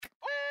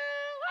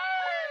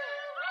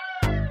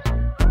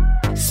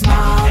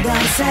Small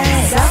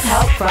doses.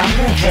 Self-help from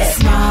the hip.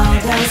 Small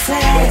doses.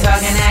 We're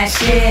talking that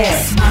shit.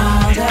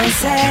 Small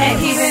doses. And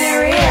keeping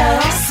it real.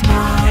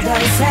 Small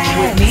doses.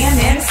 With me and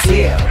Nana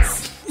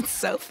Seals. It's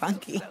so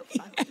funky.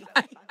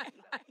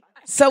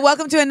 So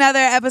welcome to another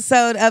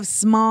episode of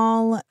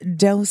Small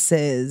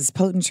Doses,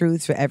 potent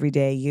truths for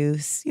everyday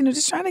use. You know,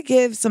 just trying to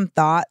give some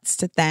thoughts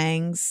to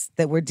things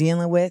that we're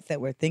dealing with,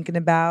 that we're thinking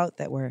about,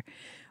 that we're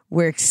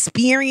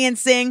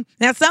experiencing.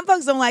 Now, some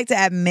folks don't like to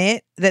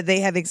admit that they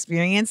have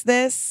experienced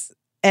this,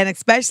 and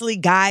especially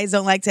guys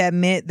don't like to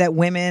admit that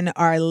women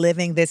are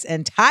living this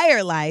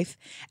entire life,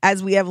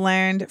 as we have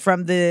learned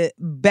from the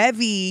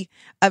bevy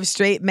of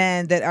straight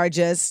men that are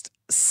just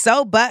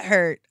so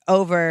butthurt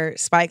over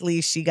Spike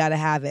Lee's She Gotta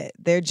Have It.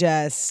 They're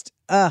just,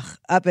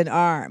 up in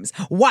arms.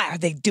 Why are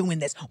they doing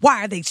this?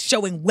 Why are they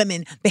showing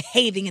women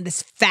behaving in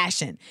this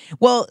fashion?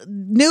 Well,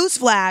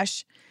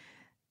 newsflash,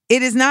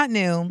 it is not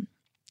new,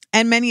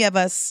 and many of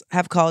us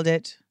have called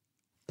it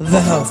the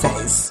hoe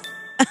phase.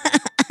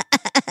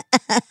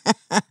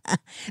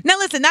 Now,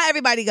 listen, not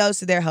everybody goes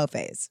through their hoe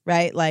phase,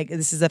 right? Like,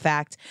 this is a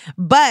fact.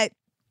 But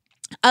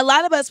a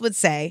lot of us would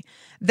say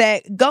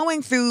that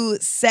going through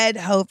said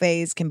hoe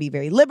phase can be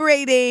very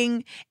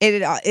liberating.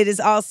 It is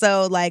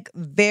also like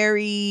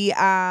very,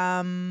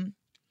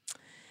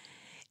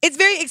 it's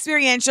very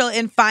experiential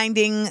in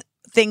finding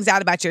things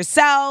out about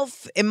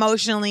yourself,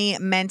 emotionally,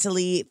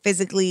 mentally,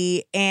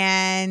 physically.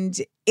 And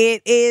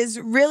it is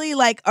really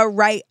like a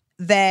right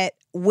that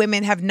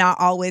women have not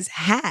always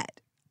had.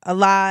 A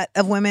lot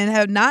of women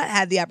have not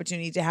had the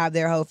opportunity to have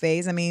their hoe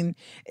phase. I mean,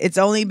 it's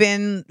only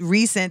been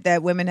recent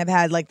that women have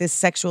had like this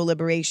sexual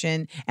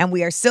liberation, and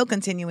we are still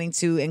continuing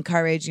to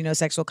encourage, you know,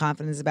 sexual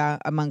confidence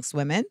amongst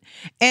women.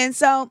 And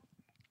so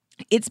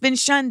it's been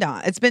shunned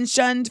on. It's been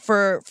shunned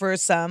for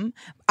some.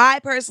 I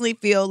personally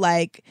feel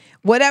like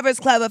whatever's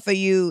clever for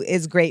you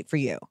is great for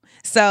you.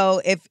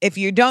 So if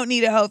you don't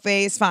need a hoe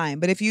phase, fine.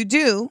 But if you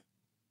do,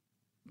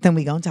 then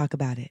we gonna talk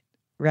about it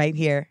right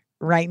here,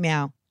 right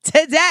now,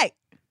 today.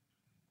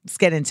 Let's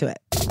get into it.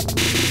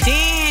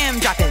 Jam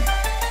dropping.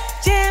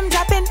 Jam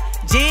dropping.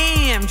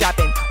 Jam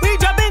dropping. We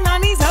dropping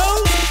on these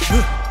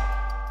hoes.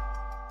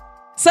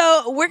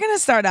 So we're going to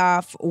start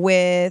off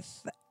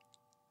with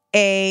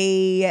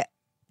a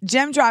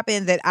gem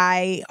dropping that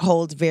I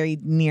hold very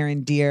near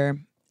and dear.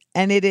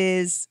 And it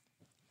is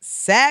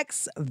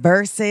sex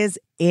versus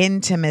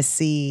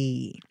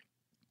intimacy.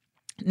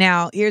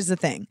 Now, here's the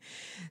thing.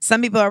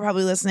 Some people are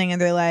probably listening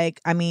and they're like,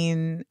 I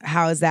mean,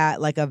 how is that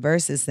like a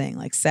versus thing?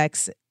 Like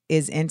sex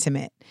is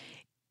intimate.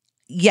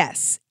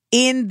 Yes.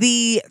 In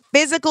the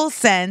physical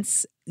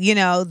sense, you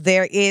know,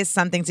 there is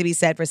something to be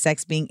said for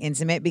sex being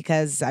intimate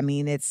because, I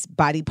mean, it's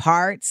body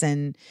parts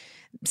and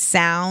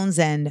sounds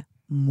and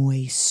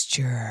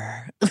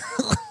moisture.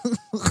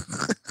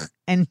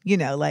 And, you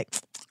know, like,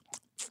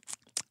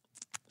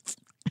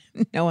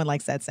 no one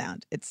likes that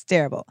sound. It's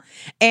terrible.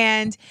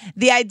 And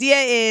the idea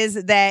is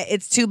that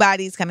it's two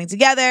bodies coming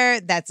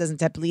together. That doesn't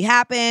typically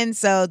happen.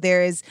 So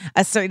there is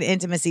a certain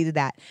intimacy to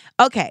that.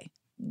 Okay.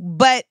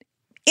 But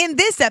in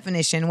this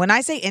definition, when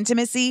I say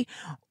intimacy,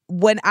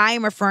 what I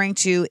am referring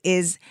to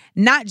is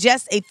not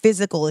just a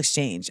physical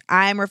exchange.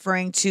 I'm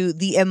referring to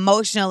the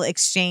emotional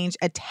exchange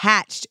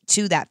attached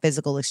to that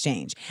physical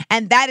exchange.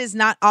 And that is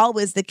not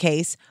always the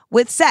case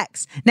with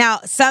sex.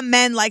 Now, some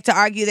men like to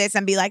argue this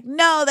and be like,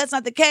 no, that's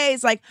not the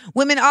case. Like,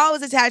 women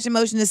always attach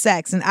emotion to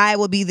sex. And I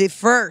will be the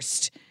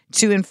first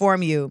to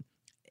inform you,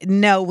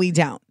 no, we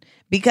don't.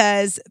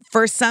 Because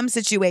for some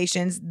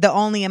situations, the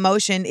only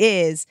emotion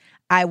is,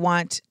 I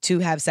want to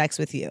have sex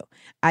with you.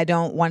 I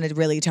don't want to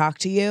really talk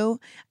to you.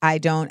 I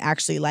don't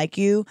actually like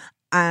you.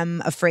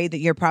 I'm afraid that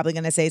you're probably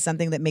going to say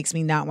something that makes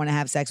me not want to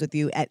have sex with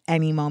you at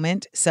any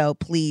moment. So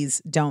please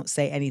don't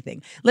say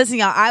anything. Listen,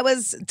 y'all, I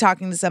was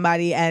talking to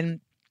somebody and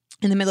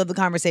in the middle of the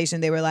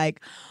conversation, they were like,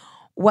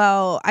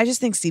 well, I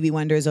just think Stevie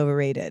Wonder is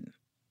overrated.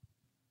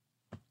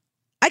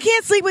 I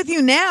can't sleep with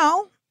you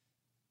now.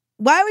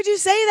 Why would you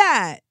say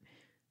that?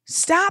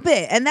 Stop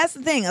it. And that's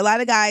the thing. A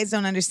lot of guys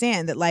don't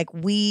understand that, like,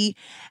 we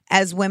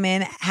as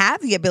women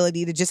have the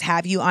ability to just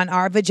have you on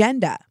our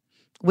vagenda,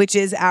 which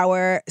is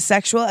our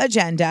sexual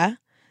agenda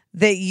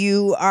that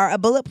you are a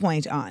bullet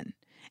point on.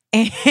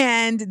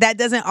 And that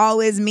doesn't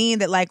always mean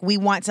that, like, we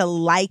want to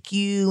like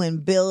you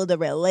and build a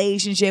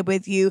relationship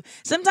with you.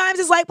 Sometimes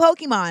it's like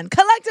Pokemon.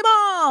 Collect them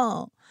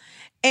all.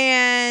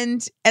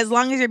 And as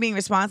long as you're being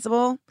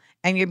responsible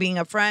and you're being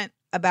upfront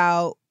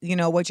about, you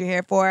know, what you're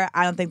here for,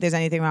 I don't think there's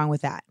anything wrong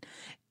with that.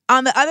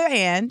 On the other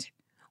hand,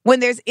 when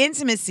there's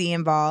intimacy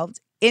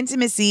involved,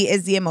 intimacy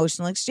is the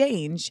emotional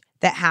exchange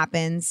that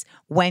happens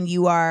when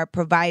you are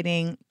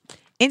providing.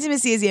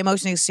 Intimacy is the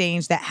emotional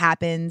exchange that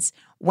happens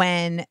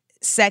when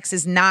sex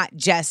is not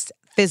just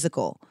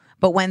physical,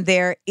 but when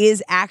there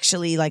is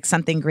actually like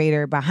something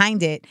greater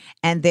behind it,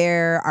 and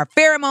there are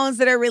pheromones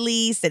that are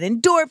released and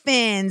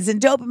endorphins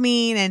and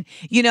dopamine and,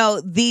 you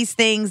know, these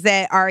things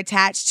that are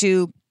attached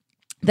to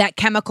that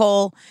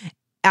chemical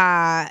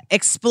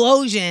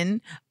explosion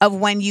of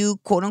when you,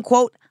 quote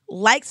unquote,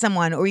 like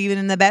someone, or even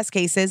in the best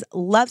cases,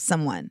 love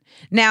someone.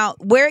 Now,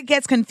 where it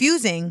gets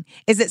confusing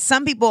is that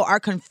some people are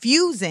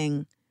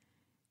confusing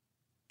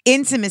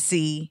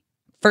intimacy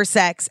for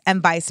sex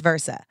and vice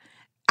versa.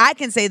 I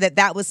can say that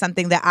that was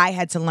something that I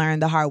had to learn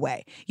the hard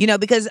way,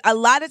 because a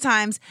lot of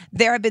times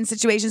there have been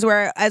situations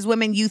where as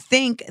women, you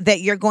think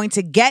that you're going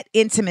to get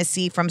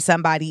intimacy from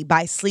somebody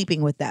by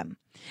sleeping with them.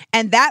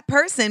 And that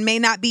person may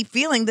not be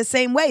feeling the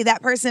same way.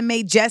 That person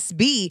may just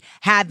be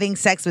having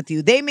sex with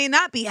you. They may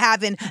not be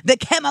having the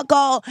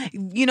chemical,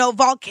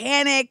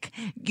 volcanic,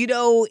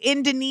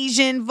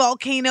 Indonesian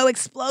volcano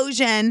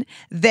explosion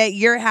that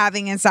you're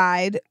having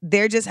inside.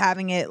 They're just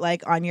having it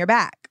like on your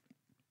back.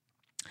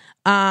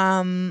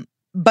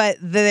 But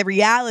the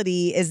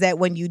reality is that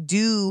when you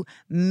do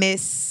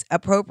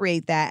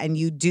misappropriate that and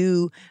you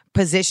do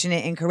position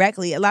it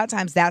incorrectly, a lot of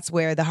times that's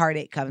where the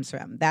heartache comes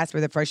from. That's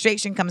where the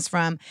frustration comes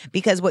from,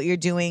 because what you're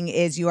doing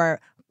is you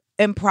are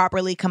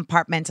improperly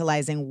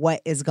compartmentalizing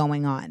what is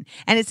going on.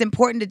 And it's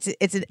important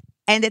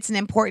it's an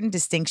important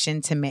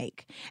distinction to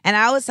make. And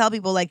I always tell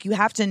people, like, you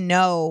have to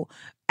know,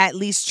 at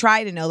least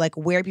try to know, like,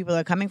 where people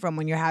are coming from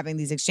when you're having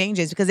these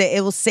exchanges, because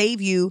it will save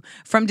you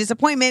from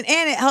disappointment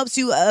and it helps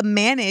you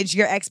manage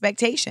your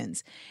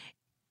expectations.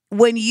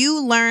 When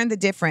you learn the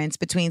difference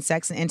between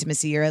sex and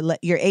intimacy,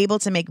 you're able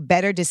to make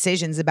better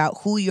decisions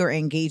about who you're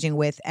engaging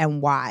with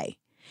and why.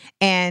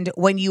 And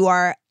when you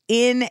are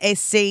in a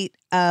state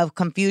of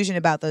confusion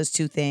about those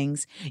two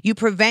things, you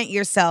prevent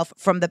yourself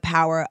from the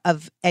power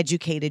of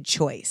educated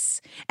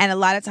choice. And a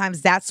lot of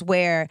times that's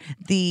where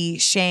the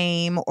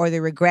shame or the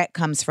regret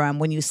comes from,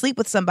 when you sleep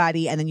with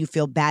somebody and then you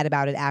feel bad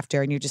about it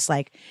after, and you're just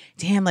like,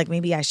 damn, like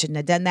maybe I shouldn't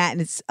have done that.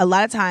 And it's a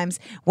lot of times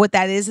what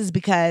that is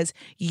because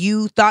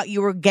you thought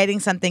you were getting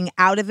something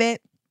out of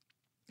it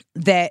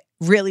that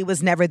really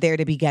was never there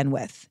to begin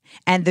with.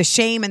 And the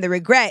shame and the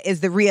regret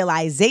is the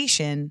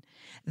realization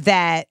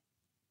that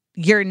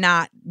you're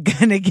not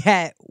going to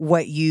get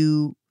what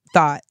you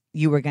thought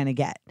you were going to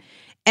get.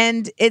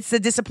 And it's a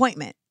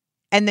disappointment.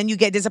 And then you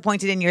get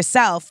disappointed in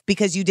yourself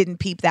because you didn't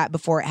peep that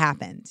before it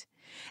happened.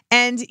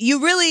 And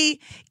you really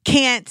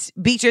can't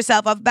beat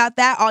yourself up about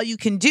that. All you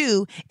can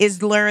do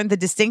is learn the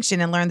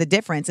distinction and learn the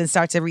difference and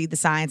start to read the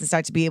signs and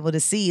start to be able to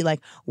see like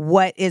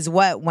what is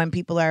what when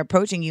people are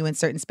approaching you in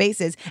certain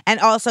spaces, and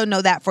also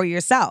know that for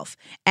yourself.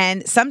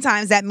 And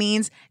sometimes that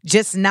means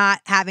just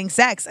not having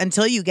sex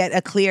until you get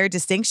a clear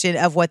distinction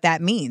of what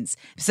that means,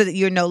 so that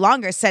you're no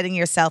longer setting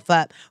yourself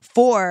up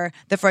for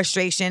the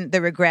frustration,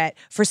 the regret,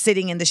 for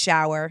sitting in the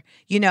shower.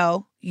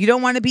 You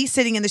don't want to be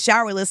sitting in the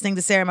shower listening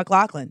to Sarah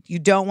McLachlan. You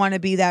don't want to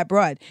be that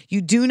broad.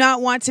 You do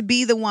not want to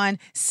be the one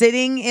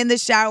sitting in the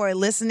shower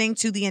listening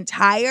to the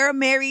entire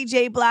Mary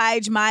J.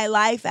 Blige My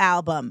Life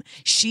album.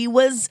 She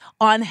was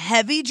on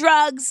heavy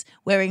drugs,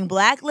 wearing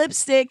black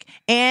lipstick,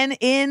 and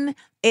in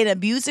an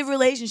abusive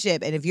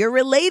relationship. And if you're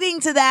relating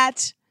to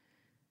that,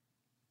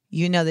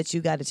 you know that you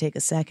got to take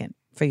a second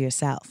for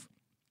yourself.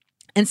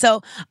 And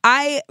so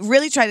I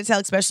really try to tell,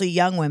 especially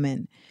young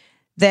women,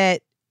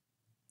 that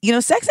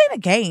sex ain't a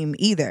game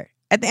either.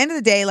 At the end of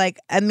the day,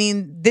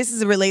 this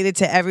is related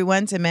to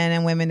everyone, to men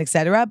and women,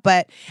 etc.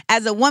 But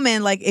as a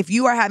woman, if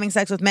you are having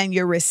sex with men,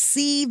 you're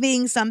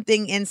receiving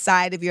something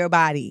inside of your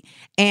body.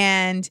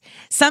 And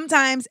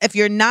sometimes if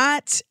you're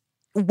not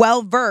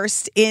well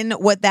versed in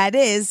what that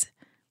is,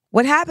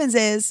 what happens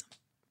is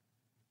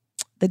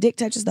the dick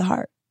touches the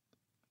heart.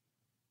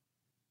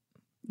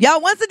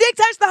 Y'all, once the dick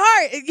touched the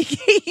heart,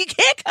 you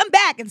can't come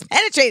back. It's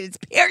penetrated. It's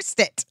pierced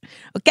it.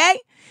 Okay?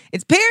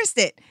 It's pierced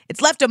it.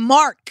 It's left a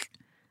mark,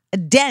 a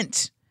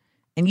dent.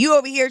 And you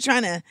over here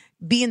trying to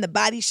be in the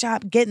body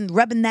shop,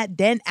 rubbing that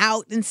dent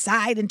out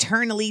inside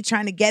internally,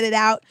 trying to get it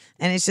out.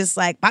 And it's just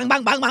like bang,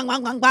 bang, bang, bang,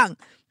 bang, bang, bang.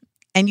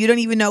 And you don't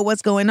even know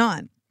what's going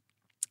on.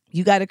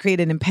 You got to create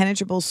an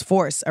impenetrable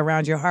force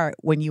around your heart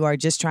when you are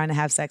just trying to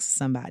have sex with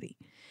somebody.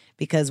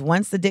 Because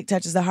once the dick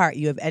touches the heart,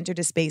 you have entered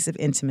a space of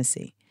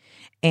intimacy.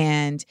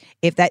 And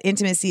if that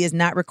intimacy is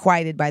not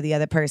requited by the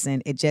other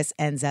person, it just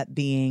ends up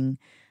being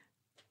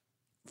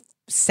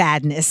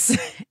sadness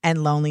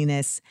and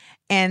loneliness,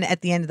 and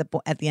at the end of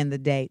the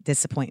day,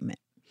 disappointment.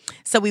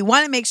 So we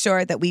want to make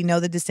sure that we know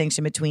the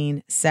distinction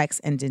between sex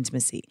and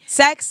intimacy.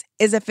 Sex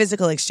is a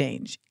physical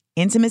exchange.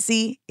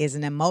 Intimacy is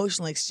an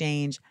emotional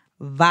exchange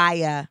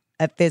via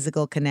a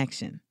physical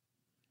connection.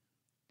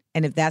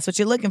 And if that's what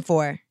you're looking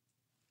for,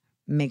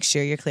 make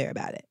sure you're clear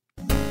about it.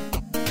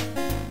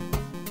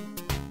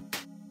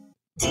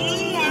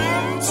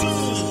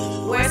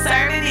 DMT. We're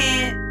serving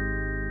it.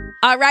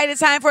 All right, it's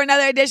time for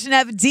another edition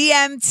of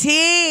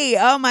DMT.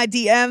 Oh, my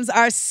DMs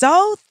are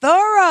so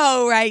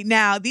thorough right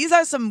now. These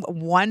are some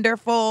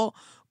wonderful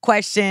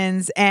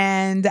questions,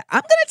 and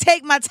I'm going to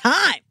take my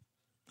time.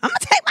 I'm going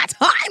to take my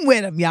time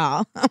with them,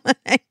 y'all. I'm going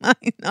to take my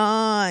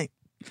time.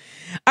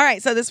 All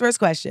right, so this first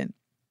question.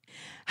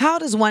 How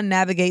does one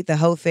navigate the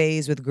hoe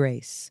phase with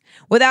grace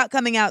without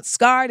coming out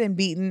scarred and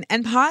beaten,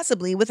 and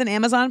possibly with an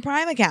Amazon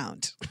Prime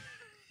account?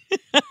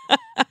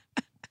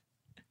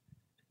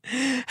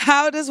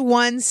 How does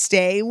one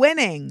stay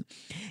winning?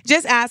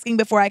 Just asking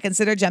before I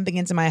consider jumping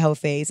into my hoe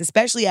phase,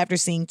 especially after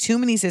seeing too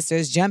many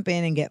sisters jump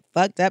in and get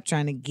fucked up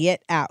trying to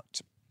get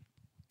out.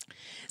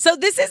 So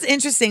this is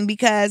interesting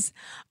because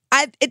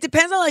it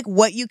depends on like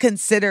what you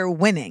consider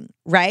winning,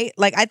 right?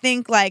 Like I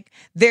think like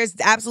there's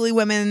absolutely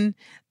women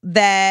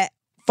that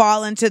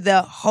fall into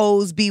the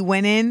hoes be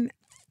winning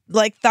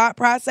like thought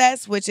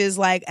process, which is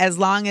like, as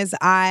long as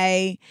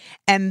I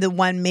am the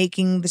one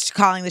making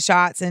calling the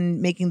shots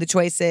and making the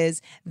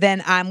choices,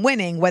 then I'm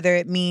winning, whether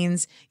it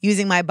means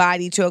using my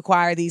body to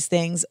acquire these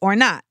things or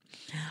not.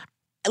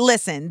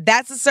 Listen,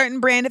 that's a certain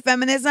brand of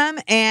feminism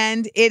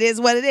and it is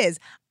what it is.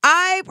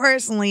 I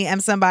personally am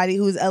somebody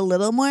who's a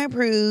little more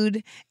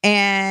prude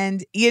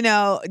and, you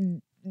know,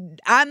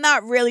 I'm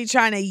not really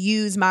trying to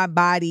use my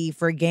body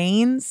for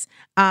gains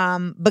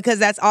because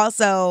that's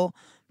also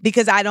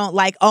because I don't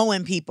like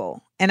owing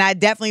people. And I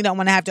definitely don't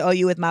want to have to owe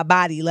you with my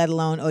body, let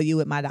alone owe you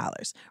with my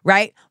dollars,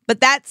 right? But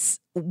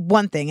that's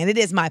one thing. And it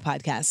is my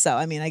podcast. So,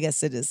 I mean, I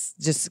guess it is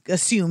just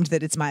assumed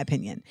that it's my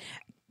opinion.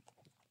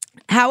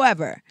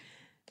 However,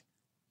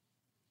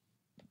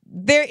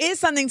 there is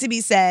something to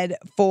be said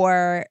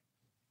for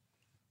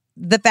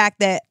the fact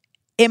that,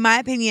 in my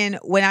opinion,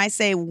 when I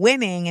say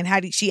winning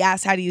and she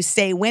asked, how do you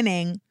stay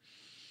winning?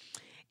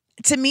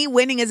 To me,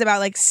 winning is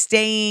about like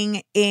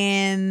staying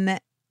in,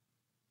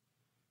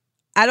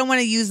 I don't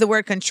want to use the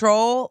word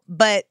control,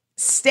 but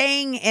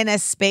staying in a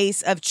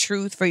space of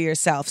truth for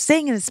yourself,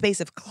 staying in a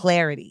space of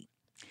clarity.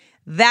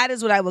 That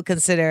is what I would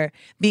consider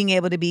being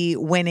able to be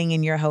winning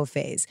in your hoe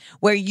phase,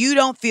 where you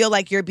don't feel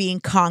like you're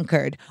being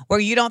conquered, where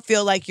you don't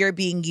feel like you're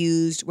being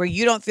used, where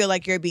you don't feel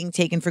like you're being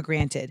taken for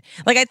granted.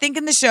 Like I think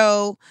in the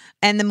show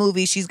and the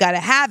movie, She's Gotta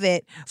Have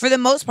It, for the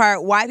most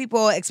part, why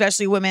people,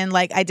 especially women,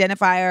 like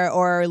identify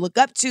or look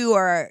up to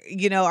or,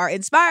 you know, are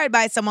inspired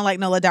by someone like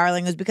Nola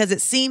Darling is because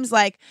it seems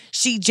like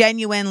she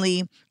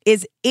genuinely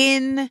is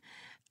in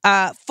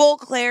full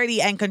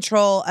clarity and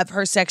control of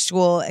her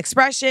sexual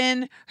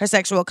expression, her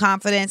sexual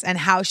confidence, and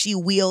how she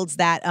wields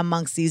that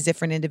amongst these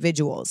different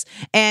individuals.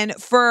 And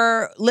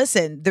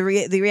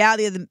the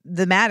reality of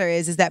the matter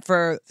is that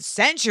for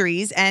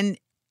centuries, and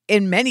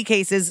in many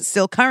cases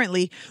still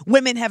currently,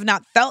 women have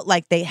not felt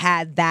like they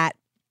had that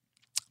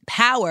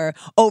power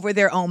over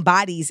their own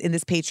bodies in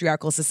this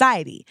patriarchal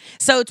society.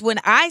 So it's when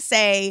I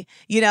say,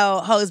 you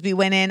know, hoes be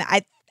winning,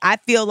 I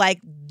feel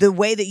like the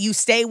way that you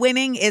stay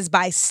winning is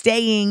by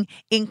staying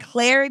in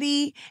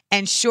clarity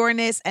and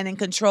sureness and in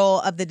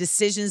control of the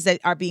decisions that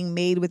are being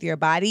made with your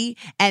body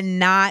and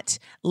not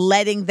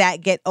letting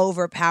that get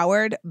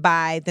overpowered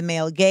by the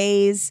male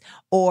gaze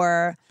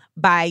or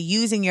by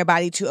using your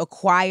body to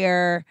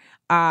acquire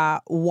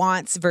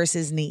wants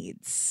versus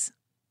needs.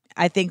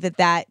 I think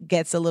that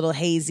gets a little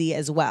hazy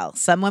as well.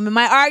 Some women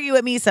might argue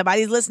with me.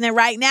 Somebody's listening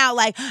right now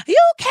like,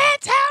 you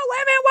can't tell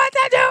women what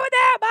to do with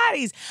their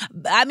bodies.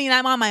 I mean,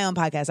 I'm on my own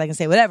podcast. I can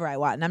say whatever I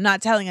want. And I'm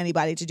not telling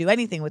anybody to do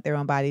anything with their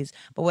own bodies.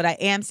 But what I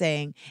am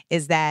saying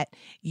is that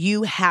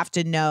you have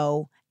to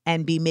know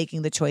and be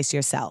making the choice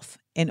yourself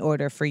in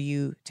order for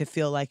you to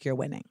feel like you're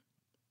winning.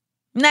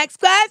 Next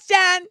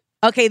question.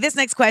 Okay, this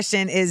next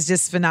question is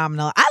just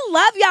phenomenal. I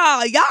love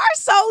y'all. Y'all are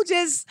so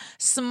just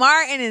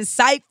smart and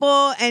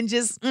insightful and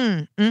just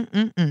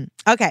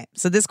Okay,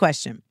 so this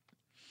question.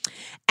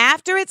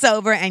 After it's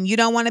over and you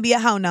don't want to be a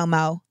hoe no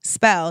mo,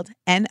 spelled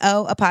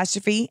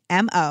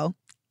NO''MO,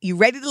 you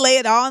ready to lay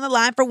it all on the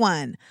line for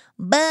one,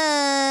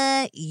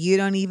 but you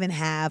don't even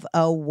have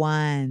a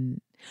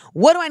one.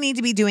 What do I need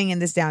to be doing in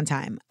this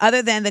downtime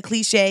other than the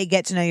cliche,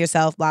 get to know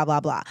yourself, blah,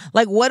 blah, blah?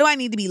 Like, what do I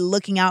need to be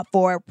looking out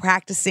for,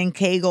 practicing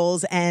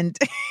Kegels and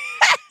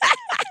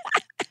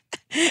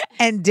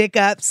and dick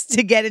ups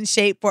to get in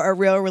shape for a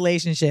real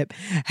relationship?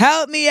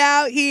 Help me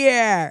out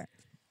here.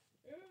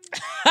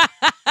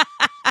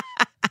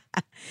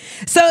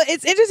 So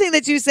it's interesting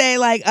that you say,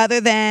 like, other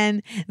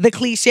than the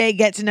cliche,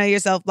 get to know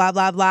yourself, blah,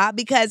 blah, blah,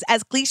 because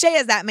as cliche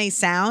as that may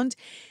sound,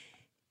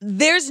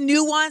 there's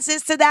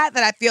nuances to that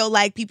I feel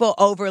like people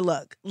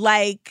overlook.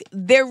 Like,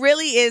 there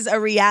really is a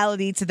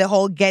reality to the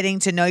whole getting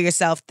to know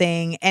yourself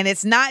thing. And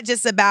it's not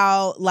just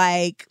about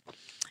like,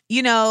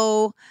 you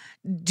know,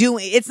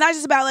 it's not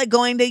just about like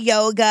going to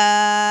yoga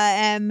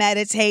and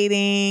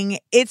meditating.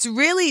 It's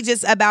really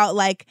just about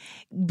like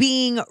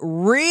being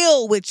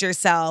real with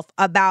yourself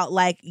about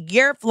like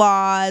your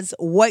flaws,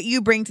 what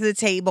you bring to the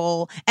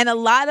table. And a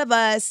lot of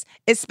us,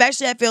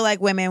 especially I feel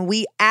like women,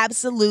 we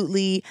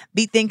absolutely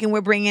be thinking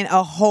we're bringing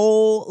a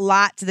whole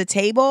lot to the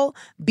table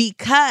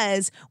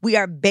because we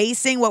are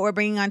basing what we're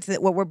bringing to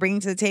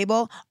the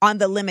table on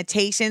the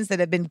limitations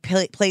that have been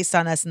placed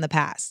on us in the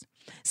past.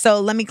 So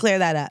let me clear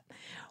that up.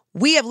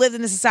 We have lived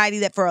in a society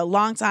that for a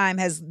long time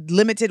has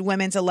limited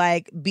women to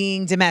like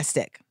being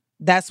domestic.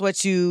 That's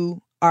what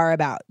you are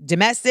about.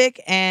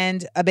 Domestic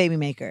and a baby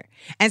maker.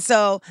 And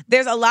so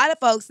there's a lot of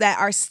folks that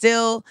are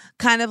still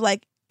kind of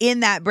like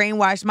in that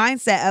brainwashed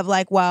mindset of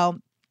like, well,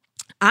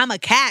 I'm a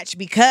catch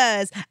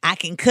because I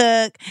can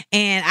cook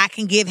and I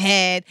can give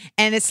head.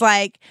 And it's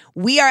like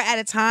we are at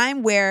a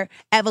time where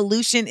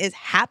evolution is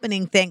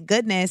happening, thank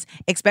goodness,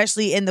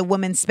 especially in the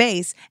women's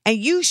space. And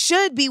you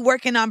should be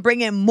working on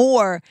bringing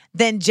more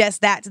than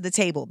just that to the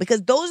table,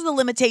 because those are the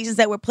limitations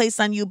that were placed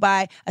on you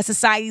by a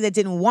society that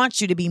didn't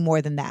want you to be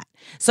more than that.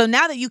 So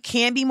now that you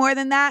can be more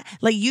than that,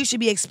 like you should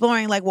be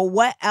exploring like, well,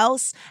 what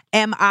else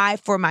am I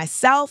for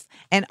myself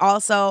and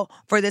also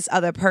for this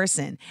other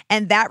person?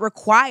 And that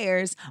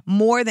requires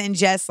more than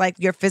just like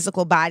your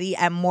physical body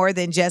and more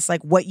than just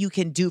like what you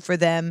can do for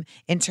them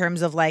in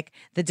terms of like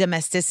the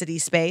domesticity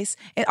space.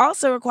 It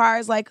also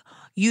requires like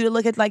you to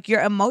look at like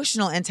your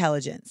emotional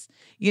intelligence,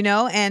 you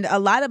know, and a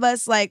lot of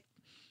us like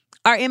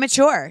are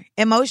immature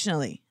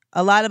emotionally.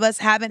 A lot of us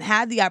haven't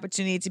had the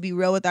opportunity to be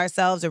real with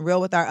ourselves and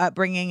real with our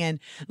upbringing and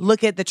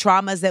look at the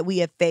traumas that we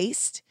have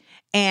faced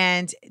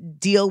and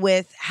deal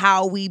with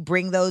how we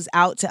bring those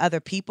out to other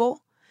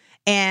people.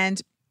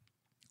 And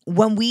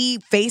when we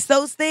face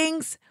those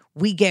things,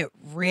 we get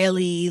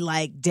really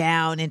like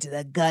down into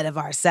the gut of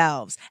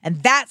ourselves.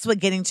 And that's what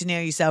getting to know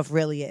yourself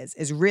really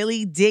is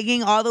really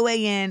digging all the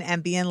way in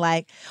and being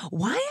like,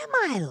 why am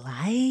I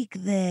like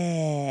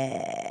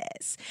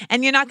this?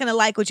 And you're not going to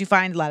like what you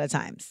find a lot of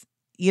times.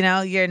 You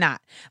know, you're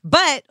not.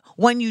 But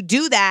when you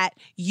do that,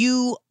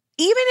 even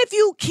if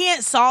you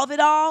can't solve it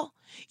all,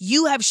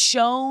 you have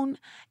shown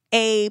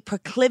a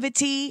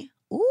proclivity.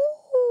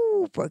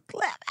 Ooh,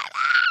 proclivity.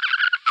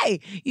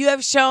 You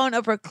have shown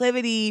a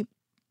proclivity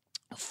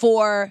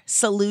for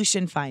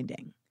solution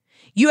finding.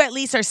 You at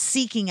least are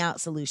seeking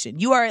out solution.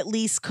 You are at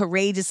least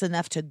courageous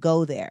enough to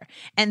go there.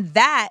 And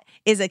that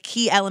is a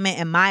key element,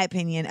 in my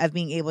opinion, of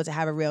being able to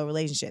have a real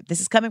relationship.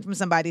 This is coming from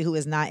somebody who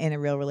is not in a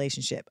real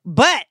relationship.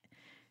 But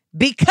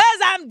because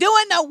I'm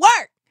doing the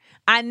work,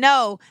 I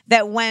know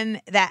that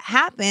when that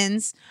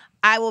happens,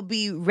 I will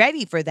be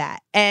ready for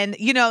that. And,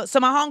 you know, so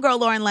my homegirl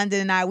Lauren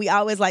London and I, we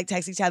always like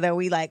text each other.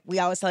 We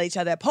always tell each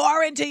other,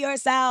 pour into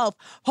yourself,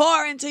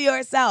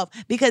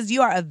 because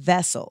you are a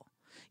vessel,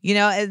 you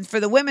know, and for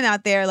the women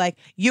out there, like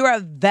you're a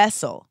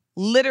vessel,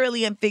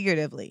 literally and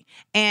figuratively.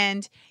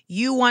 And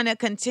you want to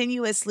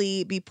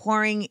continuously be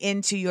pouring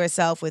into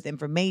yourself with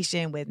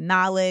information, with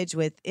knowledge,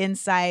 with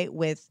insight,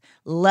 with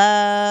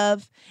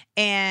love.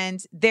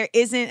 And there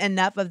isn't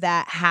enough of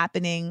that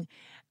happening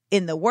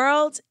in the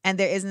world, and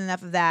there isn't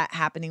enough of that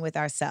happening with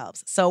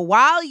ourselves. So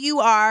while you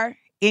are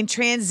in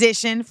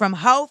transition from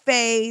hoe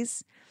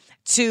phase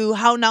to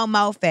hoe no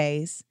mo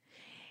phase,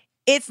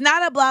 it's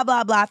not a blah,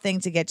 blah, blah thing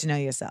to get to know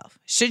yourself.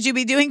 Should you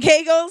be doing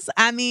Kegels?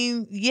 I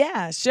mean,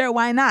 yeah, sure,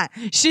 why not?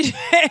 You should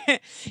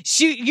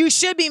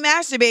be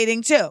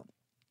masturbating too.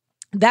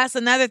 That's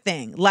another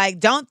thing. Like,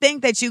 don't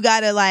think that you got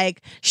to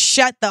like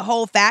shut the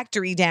whole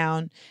factory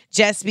down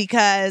just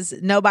because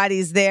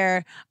nobody's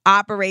there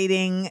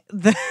operating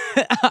the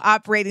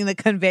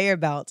conveyor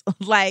belt.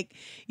 Like,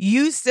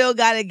 you still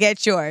got to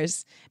get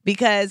yours,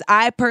 because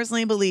I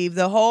personally believe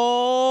the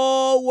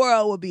whole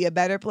world would be a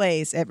better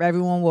place if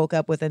everyone woke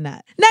up with a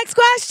nut. Next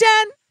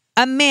question.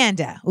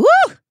 Amanda. Woo!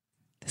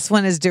 This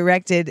one is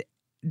directed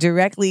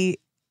directly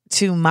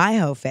to my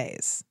hoe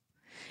phase.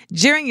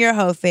 During your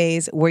hoe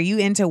phase, were you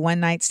into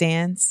one-night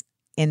stands?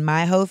 In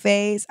my hoe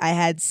phase, I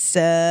had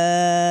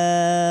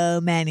so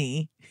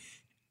many.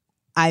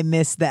 I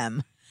miss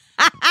them.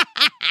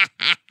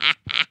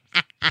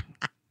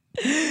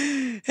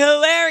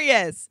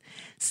 Hilarious.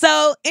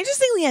 So,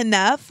 interestingly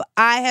enough,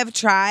 I have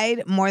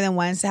tried more than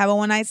once to have a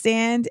one-night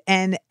stand,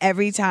 and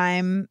every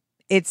time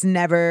it's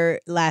never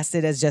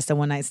lasted as just a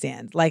one-night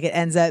stand. Like, it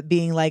ends up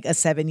being like a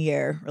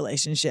 7-year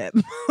relationship.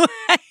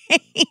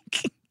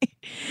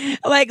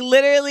 Like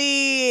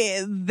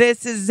literally,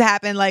 this has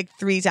happened like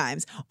 3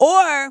 times.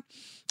 Or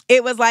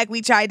it was like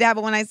we tried to have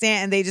a one-night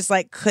stand and they just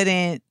like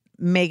couldn't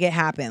make it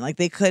happen. Like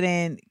they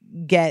couldn't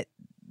get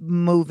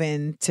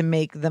moving to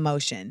make the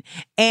motion.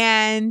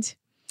 And,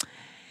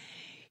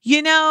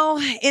 you know,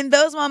 in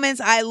those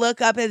moments, I look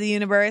up at the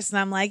universe and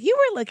I'm like, you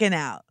were looking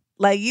out.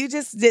 Like you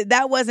just did,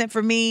 that wasn't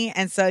for me.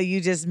 And so you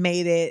just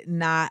made it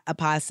not a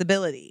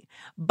possibility.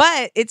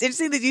 But it's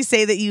interesting that you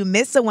say that you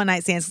miss a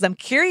one-night stand, because I'm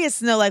curious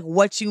to know like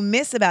what you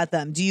miss about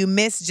them. Do you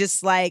miss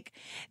just like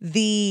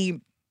the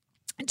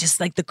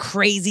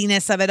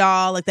craziness of it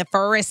all, like the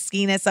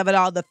friskiness of it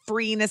all, the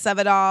freeness of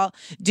it all?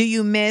 Do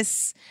you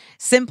miss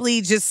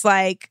simply just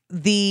like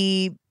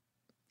the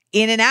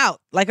in and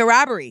out, like a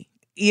robbery?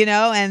 You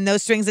know, and no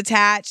strings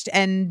attached,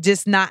 and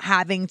just not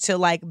having to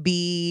like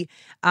be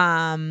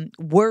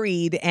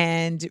worried.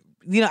 And,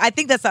 you know, I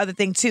think that's the other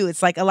thing too.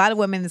 It's like a lot of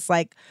women, it's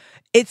like,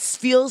 it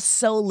feels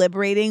so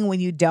liberating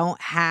when you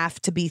don't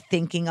have to be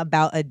thinking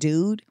about a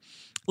dude.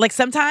 Like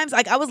sometimes,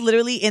 like I was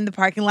literally in the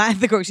parking lot at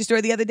the grocery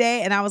store the other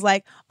day and I was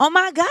like, oh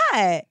my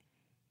God,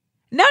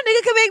 no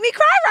nigga can make me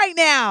cry right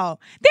now.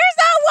 There's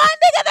not one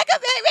nigga that can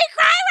make me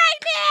cry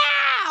right now.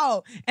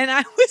 And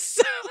I was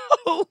so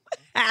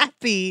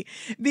happy,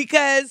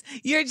 because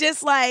you're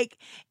just like,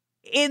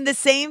 in the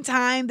same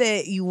time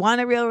that you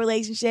want a real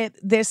relationship,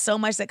 there's so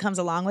much that comes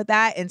along with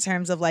that in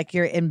terms of like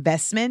your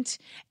investment.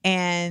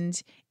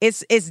 And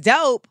it's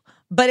dope,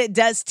 but it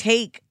does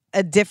take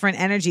a different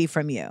energy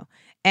from you.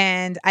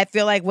 And I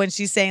feel like when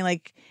she's saying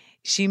like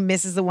she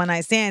misses the one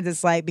night stands,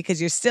 it's like because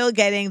you're still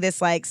getting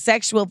this like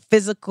sexual,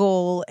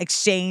 physical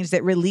exchange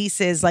that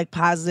releases like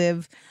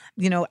positive,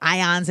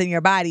 ions in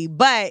your body,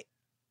 but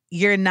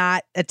you're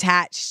not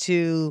attached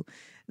to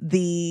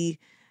the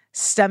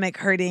stomach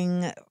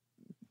hurting,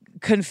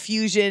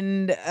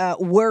 confusion,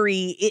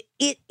 worry.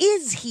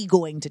 Is he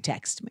going to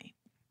text me?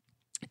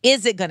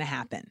 Is it going to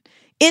happen?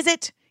 Is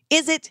it?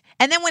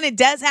 And then when it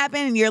does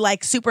happen and you're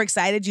like super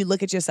excited, you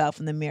look at yourself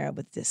in the mirror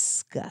with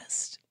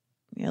disgust.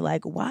 You're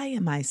like, why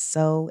am I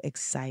so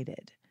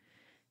excited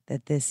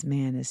that this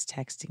man is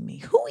texting me?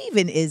 Who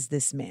even is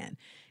this man?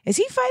 Is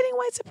he fighting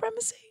white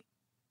supremacy?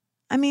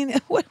 I mean,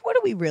 what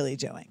are we really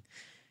doing?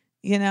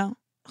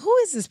 Who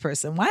is this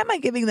person? Why am I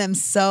giving them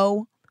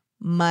so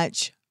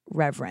much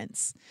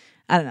reverence?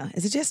 I don't know.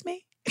 Is it just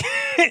me?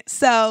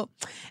 So,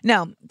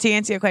 no, to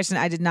answer your question,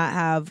 I did not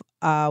have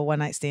one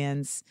night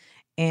stands.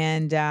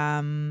 And,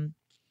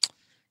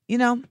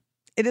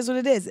 it is what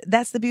it is.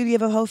 That's the beauty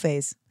of a hoe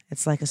phase.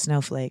 It's like a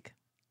snowflake.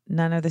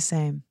 None are the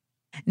same.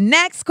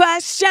 Next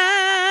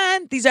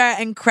question. These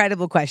are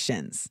incredible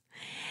questions.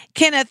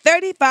 Can a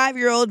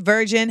 35-year-old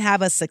virgin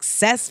have a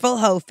successful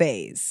hoe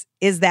phase?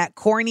 Is that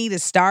corny to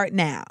start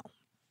now?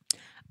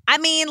 I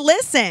mean,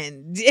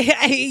 listen,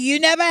 you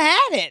never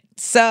had it.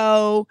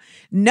 So,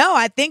 no,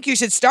 I think you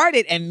should start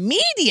it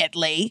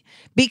immediately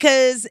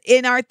because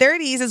in our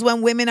 30s is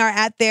when women are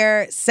at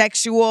their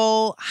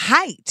sexual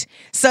height.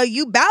 So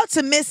you about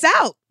to miss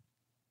out.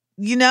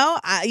 You're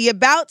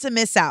about to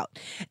miss out.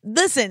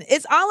 Listen,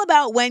 it's all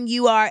about when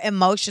you are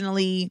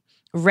emotionally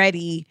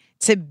ready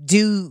to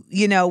do,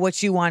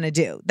 what you want to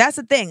do. That's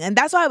the thing. And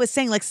that's why I was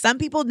saying, like, some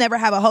people never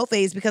have a hoe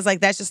phase because,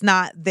 like, that's just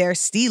not their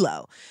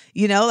stilo.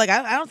 Like,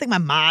 I don't think my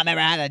mom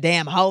ever had a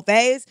damn hoe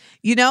phase,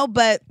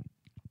 but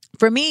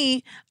for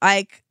me,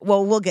 like,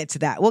 well, we'll get to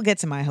that. We'll get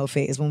to my hoe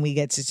phase when we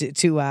get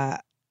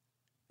to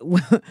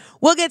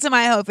we'll get to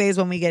my hoe phase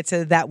when we get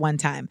to that one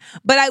time.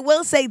 But I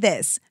will say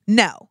this.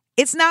 No,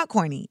 it's not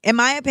corny. In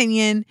my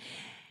opinion,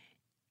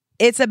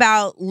 it's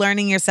about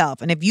learning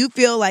yourself. And if you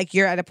feel like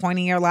you're at a point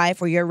in your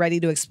life where you're ready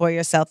to explore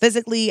yourself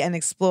physically and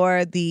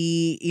explore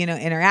the,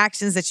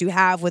 interactions that you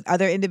have with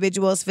other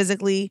individuals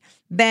physically,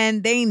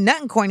 then there ain't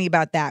nothing corny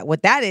about that.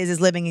 What that is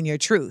living in your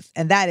truth.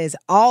 And that is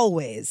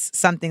always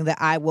something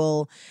that I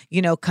will,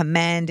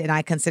 commend and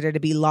I consider to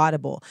be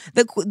laudable.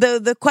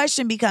 The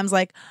question becomes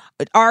like,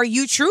 are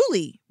you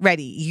truly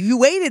ready? You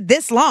waited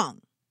this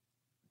long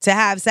to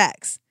have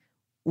sex.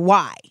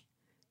 Why?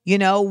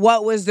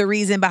 What was the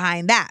reason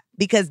behind that?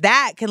 Because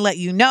that can let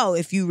you know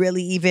if you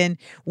really even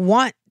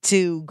want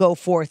to go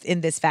forth in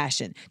this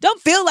fashion.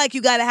 Don't feel like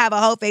you got to have a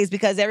hoe phase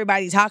because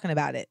everybody's talking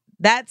about it.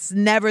 That's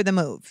never the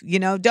move.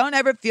 Don't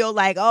ever feel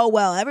like, oh,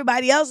 well,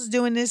 everybody else is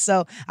doing this,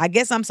 so I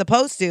guess I'm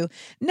supposed to.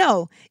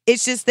 No,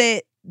 it's just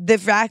that the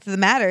fact of the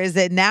matter is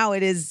that now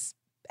it is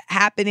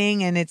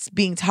happening and it's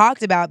being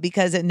talked about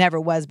because it never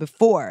was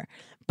before.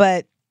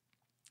 But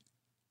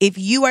if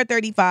you are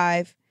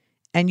 35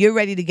 and you're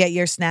ready to get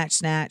your snatch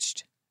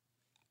snatched,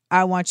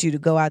 I want you to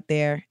go out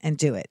there and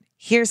do it.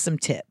 Here's some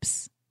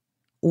tips.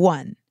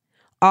 1,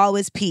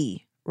 always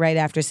pee right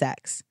after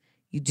sex.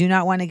 You do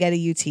not want to get a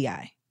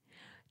UTI.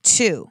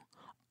 2,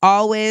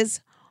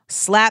 always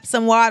slap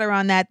some water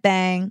on that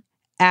thing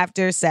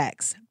after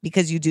sex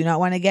because you do not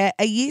want to get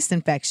a yeast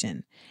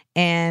infection.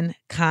 And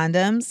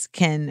condoms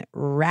can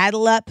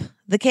rattle up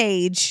the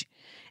cage.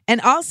 And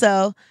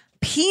also,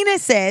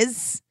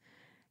 penises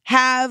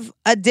have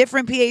a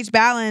different pH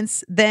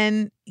balance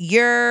than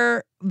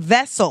your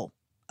vessel.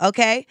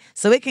 Okay,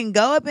 so it can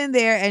go up in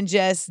there and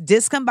just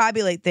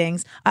discombobulate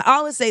things. I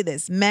always say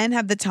this. Men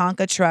have the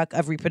Tonka truck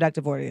of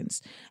reproductive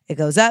organs. It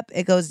goes up,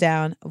 it goes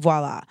down,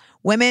 voila.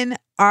 Women,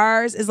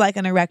 ours is like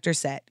an erector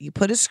set. You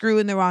put a screw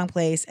in the wrong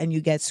place and you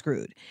get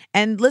screwed.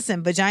 And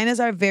listen,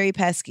 vaginas are very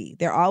pesky.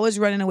 They're always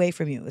running away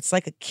from you. It's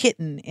like a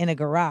kitten in a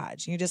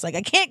garage. You're just like,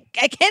 I can't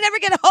ever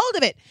get a hold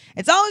of it.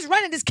 It's always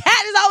running. This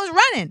cat is always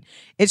running.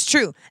 It's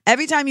true.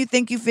 Every time you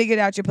think you figured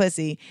out your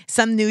pussy,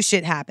 some new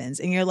shit happens.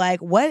 And you're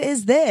like, what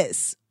is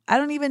this? I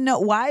don't even know.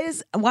 Why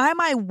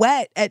am I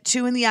wet at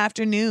 2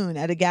 p.m.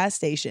 at a gas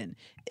station?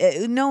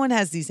 No one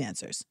has these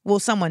answers. Well,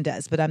 someone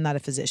does, but I'm not a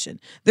physician.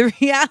 The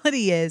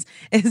reality is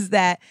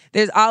that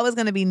there's always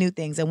going to be new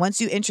things. And once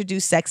you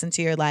introduce sex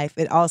into your life,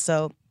 it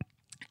also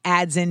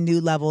adds in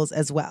new levels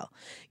as well.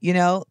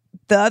 The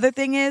other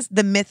thing is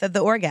the myth of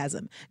the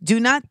orgasm. Do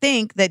not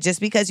think that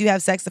just because you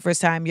have sex the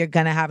first time, you're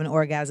going to have an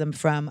orgasm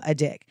from a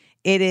dick.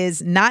 It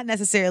is not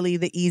necessarily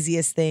the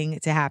easiest thing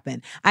to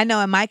happen. I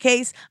know in my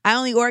case, I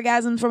only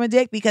orgasmed from a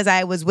dick because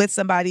I was with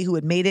somebody who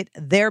had made it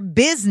their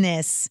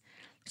business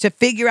to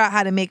figure out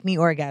how to make me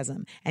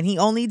orgasm. And he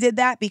only did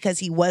that because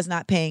he was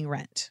not paying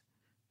rent.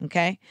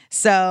 Okay?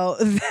 So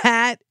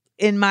that,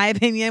 in my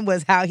opinion,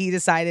 was how he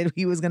decided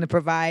he was going to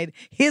provide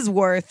his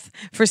worth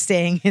for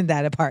staying in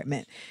that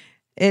apartment.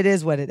 It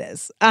is what it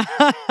is.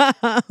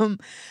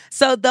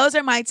 So those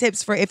are my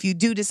tips for if you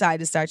do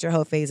decide to start your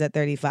hoe phase at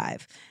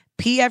 35.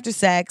 Pee after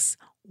sex,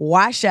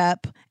 wash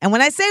up. And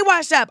when I say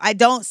wash up,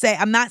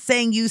 I'm not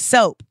saying use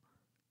soap.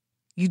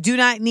 You do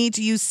not need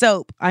to use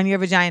soap on your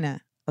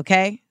vagina,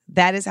 okay?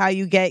 That is how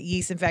you get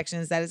yeast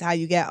infections. That is how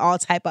you get all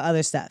type of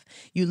other stuff.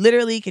 You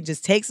literally can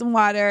just take some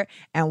water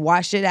and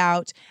wash it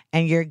out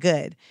and you're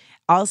good.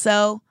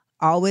 Also,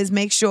 always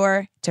make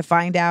sure to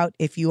find out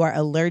if you are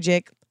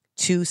allergic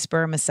to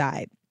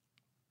spermicide.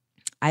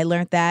 I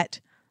learned that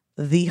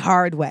the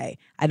hard way.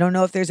 I don't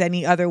know if there's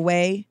any other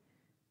way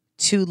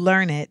to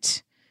learn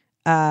it,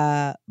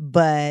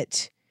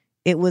 but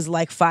it was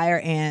like fire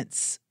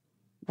ants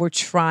were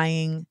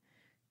trying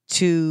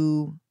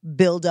to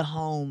build a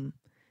home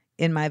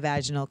in my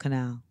vaginal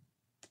canal.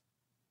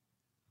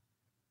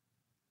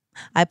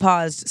 I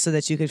paused so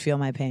that you could feel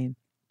my pain.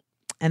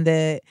 And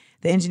the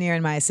engineer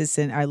and my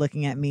assistant are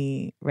looking at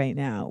me right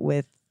now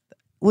with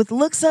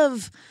looks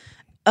of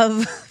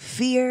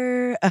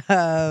fear,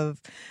 of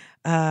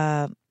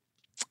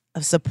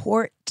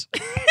support.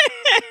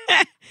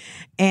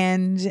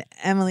 And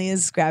Emily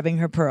is grabbing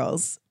her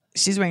pearls.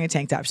 She's wearing a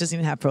tank top. She doesn't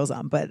even have pearls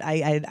on, but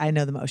I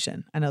know the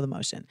motion. I know the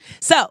motion.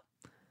 So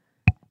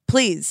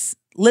please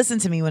listen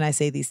to me when I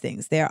say these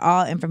things. They're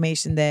all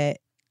information that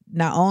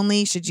not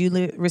only should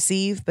you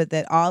receive, but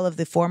that all of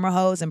the former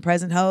hoes and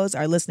present hoes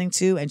are listening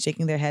to and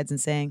shaking their heads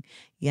and saying,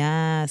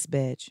 yes,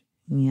 bitch.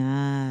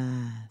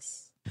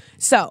 Yes.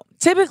 So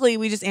typically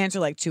we just answer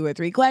like 2 or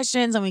 3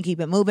 questions and we keep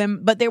it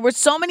moving. But there were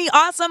so many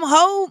awesome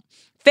hoe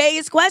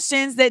phase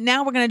questions that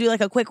now we're going to do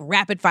like a quick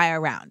rapid fire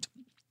round.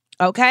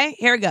 Okay,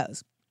 here it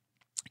goes.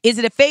 Is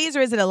it a phase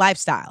or is it a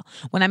lifestyle?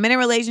 When I'm in a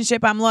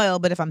relationship, I'm loyal,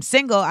 but if I'm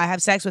single, I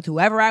have sex with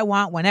whoever I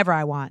want, whenever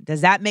I want.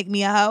 Does that make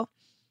me a hoe?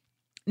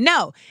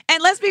 No.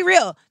 And let's be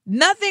real.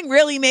 Nothing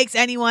really makes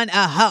anyone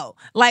a hoe.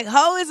 Like,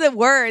 hoe is a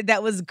word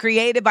that was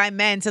created by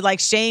men to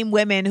like shame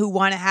women who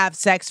want to have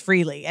sex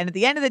freely. And at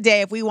the end of the day,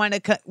 if we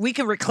want to, we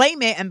can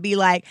reclaim it and be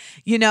like,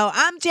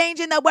 I'm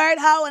changing the word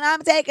hoe and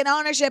I'm taking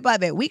ownership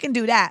of it. We can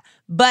do that.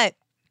 But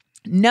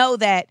know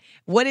that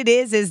what it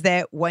is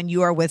that when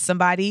you are with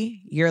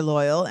somebody, you're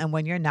loyal. And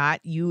when you're not,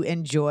 you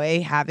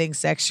enjoy having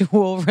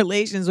sexual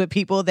relations with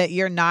people that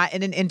you're not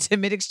in an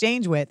intimate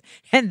exchange with.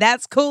 And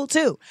that's cool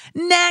too.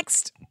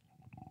 Next.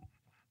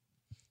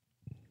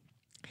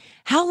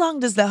 How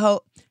does the hoe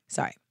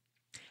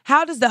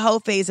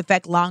phase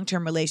affect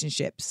long-term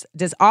relationships?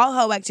 Does all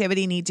hoe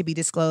activity need to be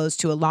disclosed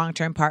to a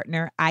long-term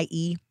partner,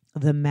 i.e.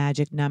 the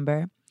magic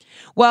number?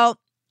 Well,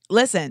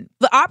 listen,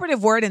 the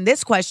operative word in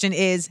this question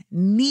is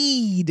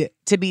need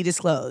to be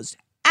disclosed.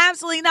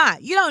 Absolutely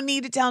not. You don't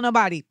need to tell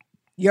nobody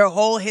your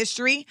whole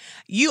history.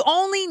 You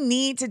only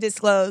need to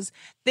disclose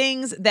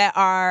things that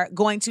are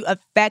going to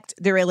affect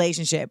the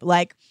relationship.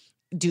 Like,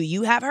 do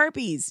you have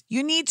herpes?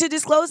 You need to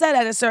disclose that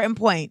at a certain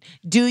point.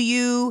 Do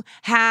you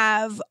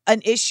have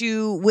an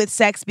issue with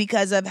sex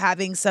because of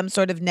having some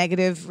sort of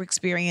negative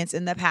experience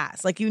in the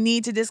past? Like, you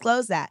need to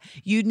disclose that.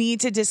 You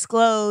need to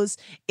disclose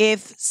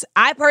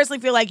I personally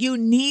feel like you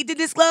need to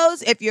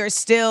disclose if you're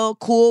still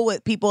cool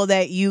with people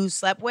that you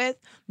slept with,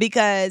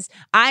 because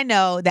I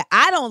know that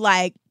I don't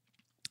like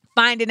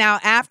finding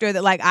out after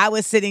that, like, I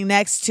was sitting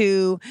next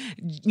to,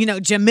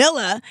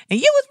 Jamila and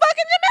you was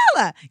fucking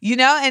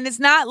Jamila, and it's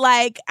not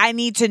like I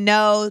need to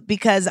know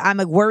because I'm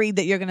worried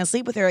that you're going to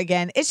sleep with her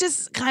again. It's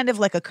just kind of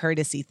like a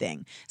courtesy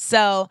thing.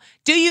 So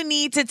do you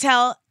need to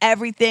tell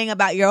everything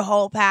about your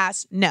whole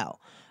past? No.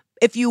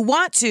 If you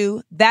want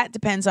to, that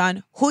depends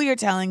on who you're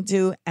telling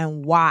to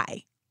and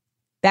why.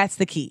 That's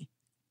the key.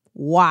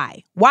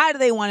 Why? Why do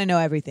they want to know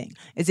everything?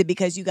 Is it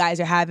because you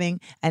guys are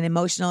having an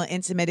emotional,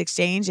 intimate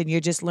exchange and you're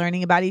just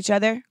learning about each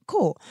other?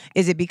 Cool.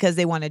 Is it because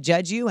they want to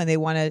judge you and they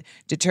want to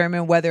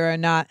determine whether or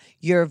not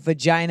your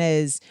vagina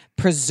is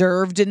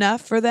preserved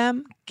enough for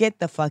them? Get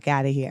the fuck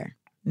out of here.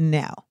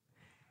 No.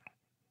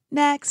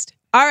 Next.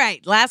 All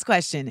right, last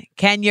question.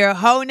 Can your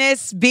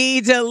wholeness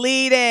be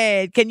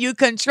deleted? Can you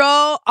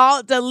control,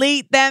 alt,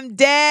 delete them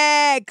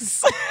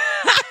dicks?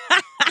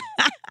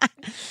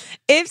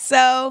 If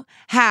so,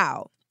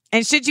 how?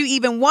 And should you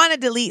even want to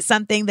delete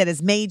something that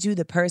has made you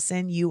the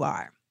person you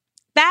are?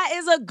 That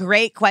is a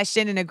great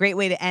question and a great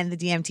way to end the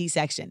DMT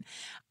section.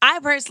 I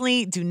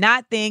personally do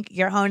not think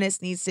your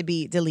wholeness needs to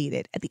be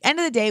deleted. At the end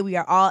of the day, we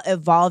are all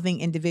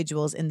evolving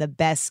individuals in the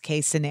best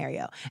case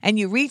scenario. And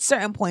you reach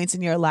certain points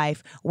in your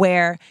life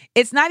where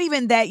it's not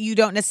even that you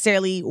don't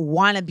necessarily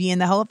want to be in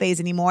the whole phase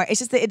anymore. It's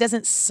just that it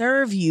doesn't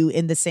serve you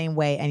in the same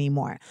way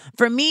anymore.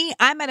 For me,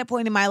 I'm at a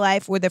point in my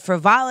life where the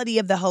frivolity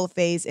of the whole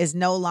phase is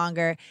no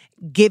longer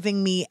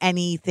giving me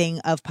anything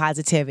of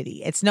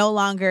positivity. It's no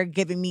longer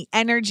giving me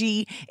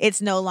energy. It's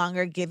no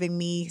longer giving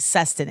me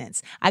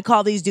sustenance. I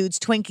call these dudes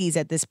Twinkies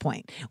at this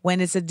point.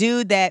 When it's a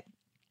dude that,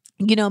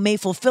 may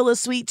fulfill a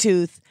sweet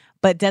tooth,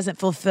 but doesn't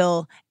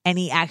fulfill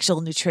any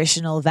actual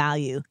nutritional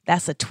value.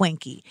 That's a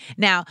Twinkie.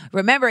 Now,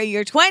 remember, in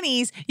your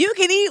 20s, you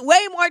can eat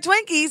way more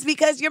Twinkies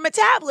because your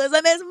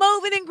metabolism is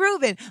moving and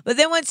grooving. But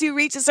then once you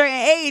reach a certain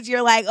age,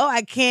 you're like, oh,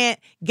 I can't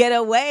get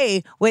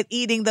away with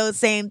eating those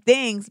same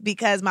things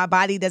because my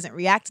body doesn't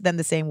react to them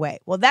the same way.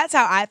 Well, that's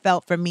how I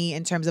felt for me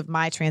in terms of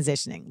my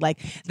transitioning. Like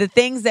the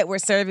things that were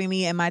serving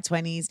me in my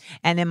 20s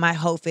and in my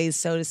whole phase,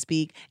 so to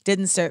speak,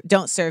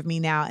 don't serve me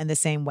now in the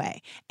same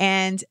way.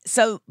 And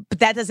so, but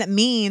that doesn't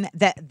mean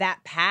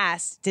that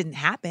past didn't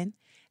happen.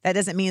 That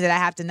doesn't mean that I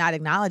have to not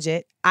acknowledge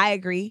it. I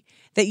agree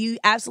that you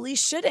absolutely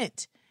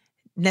shouldn't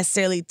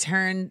necessarily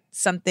turn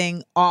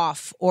something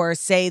off or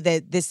say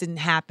that this didn't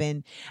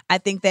happen. I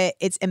think that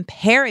it's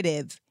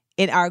imperative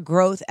in our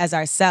growth as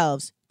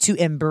ourselves to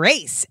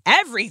embrace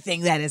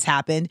everything that has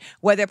happened,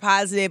 whether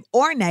positive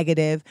or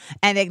negative,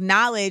 and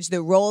acknowledge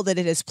the role that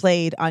it has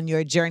played on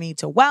your journey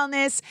to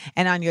wellness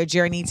and on your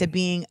journey to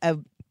being a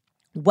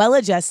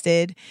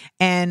well-adjusted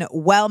and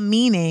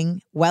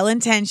well-meaning,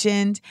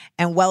 well-intentioned,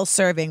 and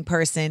well-serving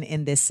person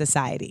in this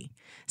society.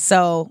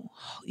 So,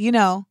 you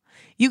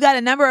got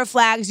a number of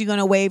flags you're going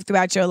to wave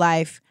throughout your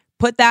life.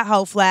 Put that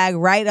whole flag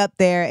right up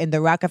there in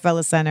the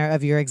Rockefeller Center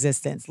of your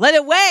existence. Let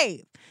it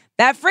wave.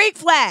 That freak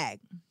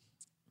flag.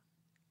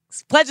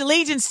 Pledge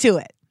allegiance to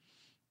it.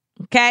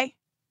 Okay?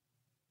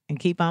 And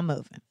keep on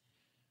moving.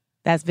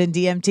 That's been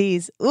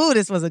DMT's. Ooh,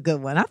 this was a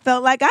good one. I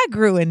felt like I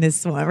grew in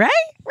this one, right?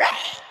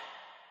 Right.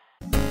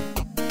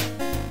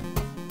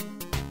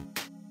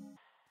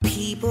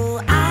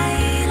 People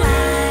I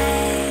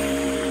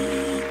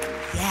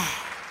like. Yeah.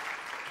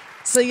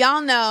 So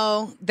y'all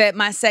know that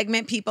my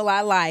segment, People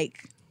I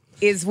Like,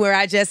 is where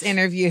I just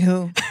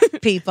interview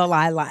people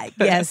I like.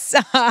 Yes.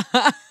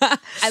 I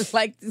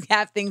like to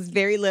have things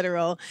very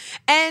literal.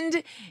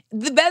 And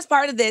the best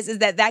part of this is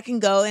that can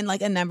go in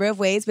like a number of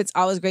ways, but it's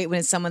always great when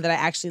it's someone that I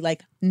actually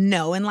like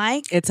know and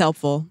like. It's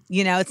helpful.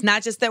 It's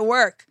not just their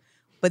work,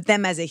 but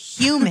them as a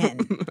human.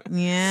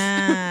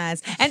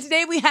 Yes. And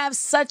today we have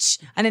such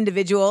an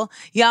individual.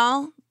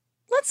 Y'all,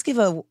 let's give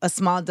a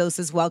small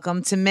doses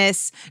welcome to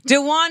Miss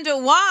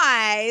DeWanda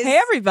Wise. Hey,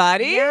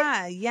 everybody.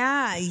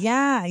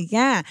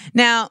 Yeah.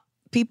 Now,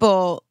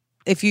 people,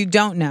 if you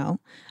don't know,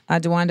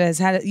 DeWanda has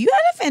had a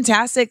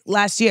fantastic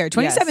last year.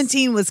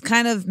 2017 was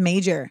kind of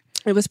major.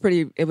 It was pretty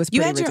You had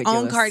ridiculous. your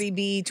own Cardi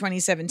B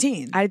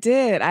 2017. I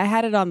did. I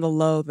had it on the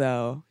low,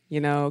 though.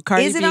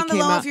 Cardi Is it B on the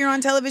low out. if you're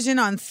on television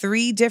on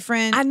 3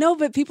 different? I know,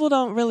 but people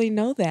don't really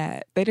know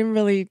that. They didn't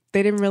really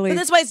But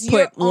that's why it's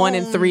your put 1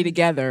 and own- 3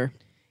 together.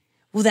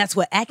 Well, that's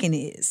what acting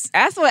is.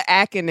 That's what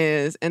acting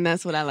is, and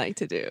that's what I like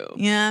to do.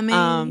 Yeah, I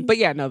mean. But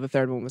yeah, no, the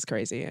third one was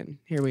crazy, and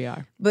here we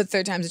are. But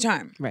third time's a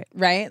charm. Right.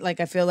 Right? Like,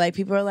 I feel like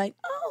people are like,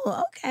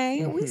 oh,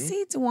 okay, we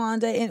see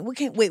DeWanda. And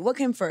what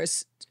came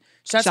first?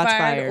 Shots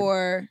fired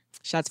or...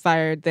 Shots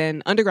fired,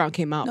 then Underground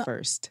came out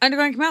first.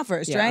 Underground came out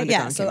first, Yeah, right?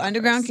 Underground So came out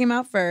Underground first. came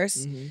out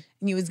first, and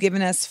you was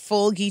giving us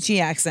full Geechee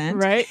accent.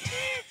 Right?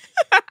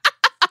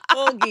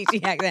 Full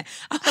Geechee accent.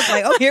 I was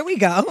like, oh, here we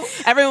go.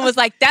 Everyone was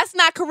like, that's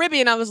not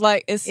Caribbean. I was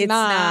like, it's It's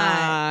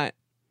not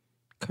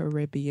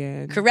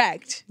Caribbean.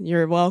 Correct.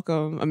 You're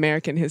welcome,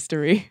 American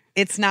history.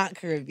 It's not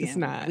Caribbean. It's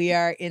not. We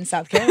are in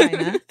South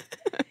Carolina.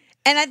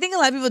 And I think a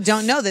lot of people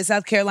don't know that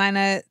South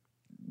Carolina,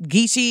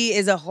 Geechee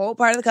is a whole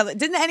part of the color.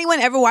 Didn't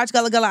anyone ever watch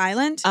Gullah Gullah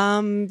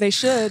Island? They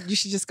should. You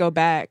should just go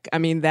back. I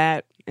mean,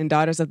 that and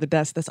Daughters of the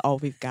Dust, that's all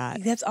we've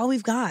got. That's all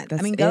we've got.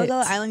 That's Gullah it.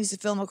 Gullah Island used to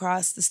film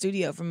across the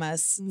studio from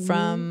us,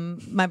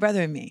 from my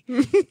brother and me.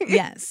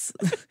 Yes.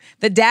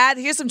 The dad,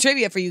 here's some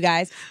trivia for you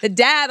guys. The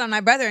dad on My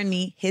Brother and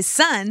Me, his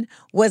son,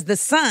 was the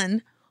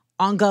son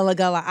on Gullah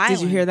Gullah Island.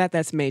 Did you hear that?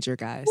 That's major,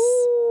 guys.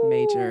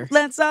 Major.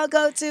 Let's all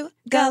go to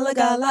Gullah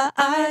Gullah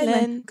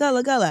Island.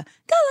 Gullah Gullah.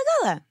 Gullah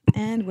Gullah.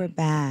 And we're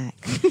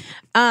back.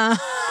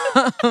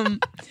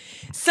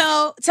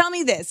 So tell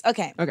me this.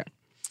 Okay.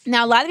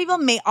 Now, a lot of people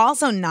may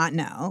also not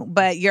know,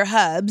 but your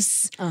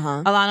hubs,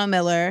 Alano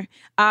Miller,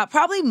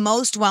 probably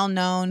most well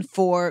known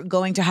for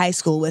going to high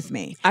school with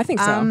me. I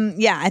think so.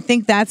 Yeah, I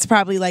think that's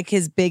probably like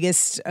his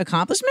biggest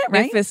accomplishment,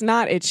 right? If it's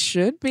not, it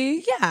should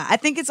be. Yeah, I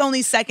think it's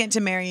only second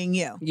to marrying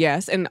you.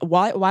 Yes. And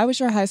why was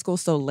your high school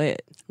so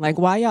lit? Like,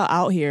 why y'all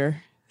out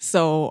here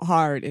so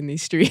hard in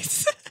these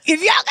streets?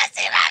 If y'all can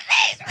see my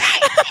face right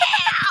now,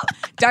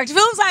 Dr.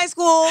 Phillips High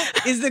School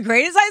is the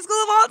greatest high school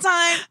of all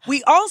time.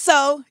 We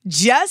also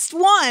just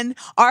won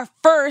our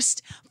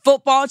first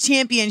football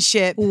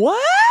championship.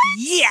 What?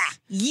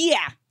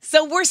 Yeah.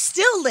 So we're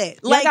still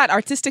lit. Like, got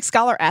artistic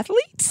scholar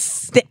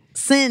athletes?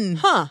 Sin.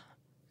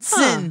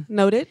 Sin.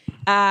 Noted.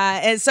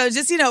 And so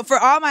just, for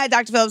all my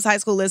Dr. Phillips High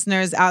School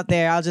listeners out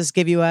there, I'll just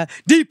give you a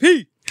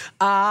DP.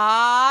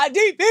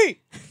 DP.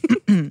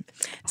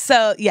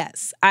 So,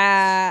 yes,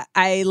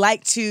 I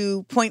like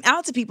to point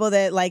out to people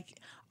that, like,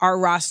 our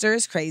roster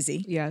is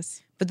crazy.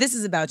 Yes. But this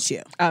is about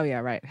you. Oh, yeah,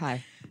 right.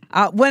 Hi.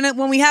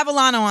 When we have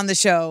Alano on the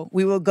show,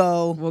 we will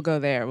go... We'll go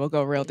there. We'll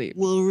go real deep.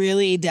 We'll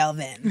really delve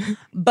in.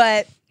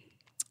 But,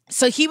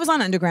 so he was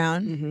on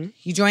Underground.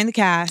 You joined the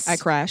cast. I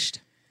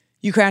crashed.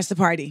 You crashed the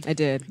party. I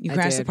did. You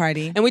crashed the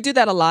party. And we do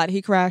that a lot.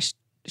 He crashed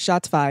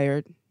Shots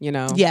Fired. You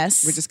know,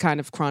 Yes. we're just kind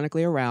of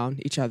chronically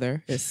around each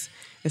other. Is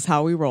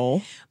how we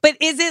roll. But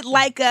is it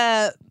like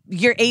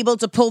you're able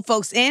to pull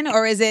folks in,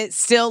 or is it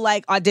still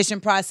like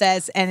audition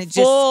process and it just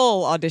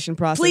Full audition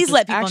process. please It's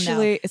let people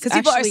actually, know it's because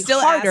people are actually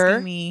still harder.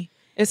 asking me.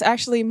 It's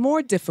actually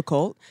more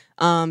difficult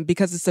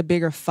because it's a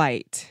bigger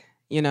fight.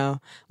 You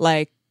know,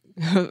 like.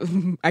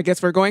 I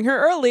guess we're going here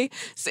early.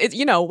 So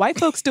you know, white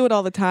folks do it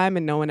all the time,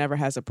 and no one ever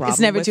has a problem.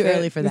 It's never with too it.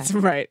 early for that. That's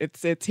right.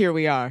 It's here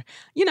we are.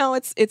 You know,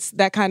 it's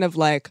that kind of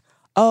like,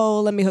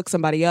 oh, let me hook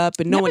somebody up,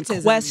 and no Nepotism.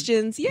 one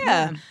questions.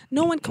 Yeah,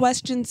 no one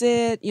questions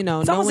it. You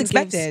know, It's no almost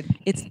one expected.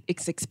 It's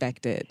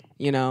expected.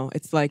 You know,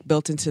 it's like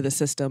built into the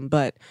system.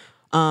 But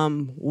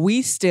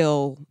we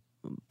still,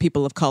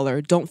 people of color,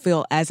 don't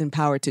feel as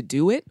empowered to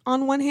do it.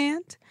 On one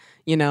hand,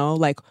 you know,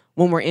 like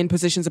when we're in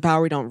positions of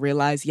power, we don't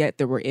realize yet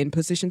that we're in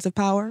positions of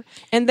power.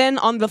 And then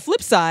on the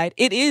flip side,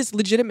 it is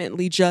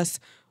legitimately just,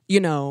 you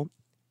know,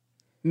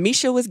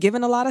 Misha was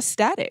given a lot of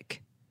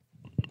static.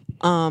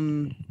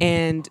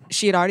 And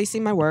she had already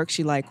seen my work.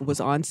 She like was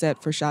on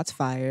set for Shots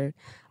Fired.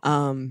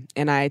 And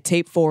I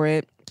taped for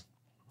it.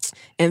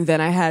 And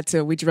then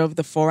we drove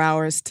the 4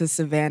 hours to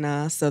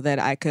Savannah so that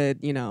I could,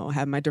 you know,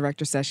 have my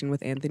director session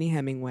with Anthony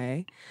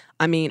Hemingway.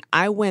 I mean,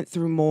 I went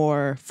through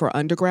more for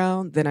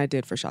Underground than I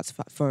did for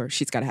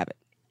She's Gotta Have It.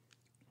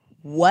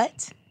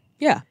 What?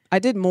 Yeah, I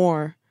did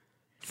more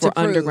for To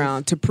prove.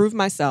 Underground to prove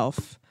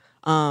myself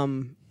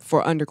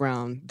for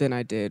Underground than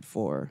I did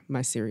for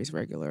my series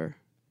regular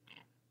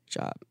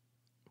job.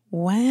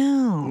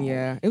 Wow.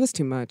 Yeah, it was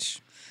too much.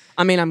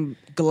 I mean, I'm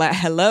glad.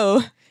 Hello.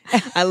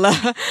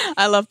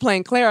 I love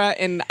playing Clara,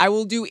 and I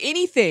will do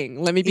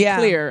anything. Let me be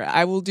clear.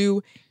 I will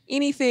do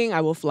anything. I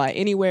will fly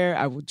anywhere.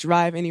 I will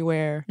drive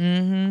anywhere.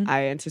 Mm-hmm.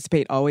 I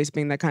anticipate always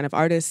being that kind of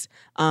artist.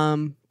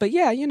 But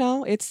yeah, you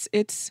know, it's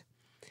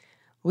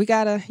you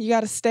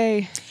gotta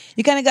stay.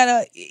 You kind of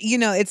gotta, you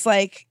know, it's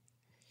like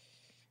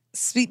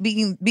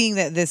being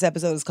that this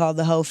episode is called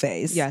the hoe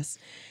phase. Yes.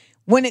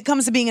 When it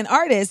comes to being an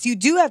artist, you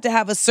do have to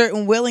have a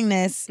certain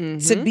willingness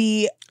to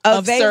be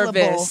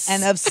available service.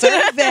 and of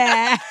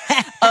service.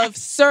 Of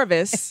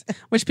service,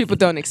 which people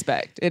don't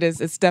expect.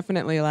 It's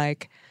definitely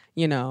like,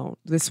 you know,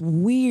 this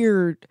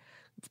weird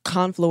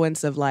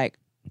confluence of like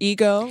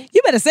ego.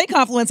 You better say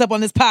confluence up on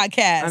this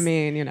podcast. I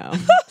mean, you know.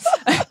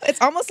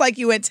 It's almost like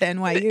you went to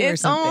NYU or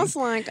It's something. almost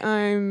like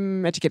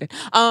I'm educated.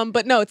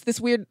 But no, it's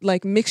this weird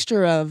like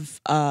mixture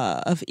of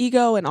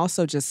ego and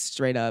also just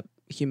straight up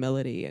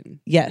humility and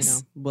Yes. you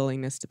know,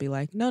 willingness to be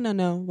like, no,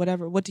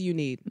 whatever. What do you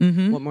need?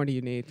 Mhm. What more do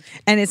you need?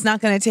 And it's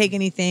not going to take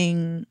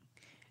anything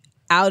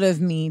out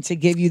of me to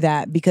give you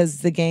that because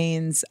the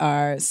gains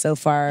are so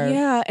far.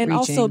 Yeah, and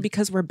also reaching.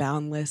 because we're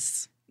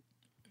boundless.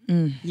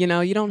 You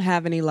know, you don't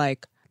have any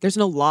like. There's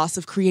no loss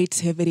of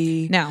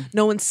creativity. No.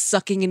 No one's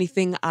sucking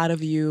anything out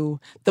of you.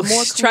 The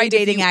more Try creative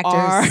dating you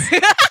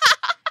actors. are-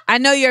 I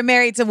know you're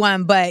married to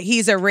one, but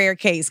he's a rare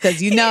case because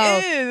you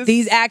know is.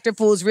 these actor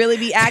fools really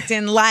be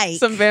acting like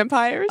some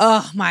vampires.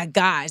 oh my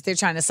gosh, they're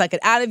trying to suck it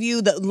out of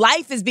you. The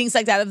life is being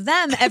sucked out of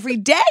them every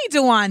day,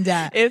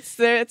 DeWanda. It's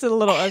a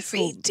little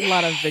Every a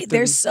lot of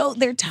victims.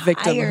 They're tired.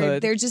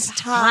 victimhood. They're just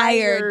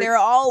tired. They're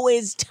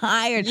always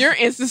tired. Your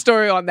Insta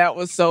story on that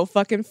was so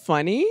fucking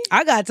funny.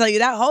 I gotta tell you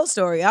that whole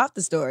story off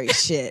the story.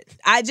 Shit.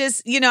 I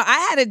just, you know,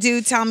 I had a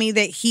dude tell me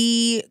that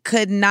he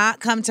could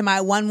not come to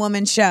my one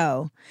woman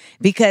show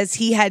because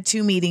he had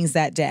 2 meetings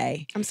that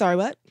day I'm sorry,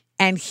 what?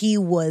 and he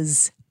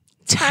was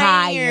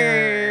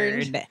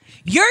tired.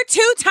 You're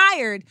too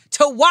tired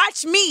to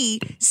watch me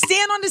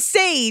stand on the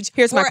stage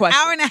Here's for my an question.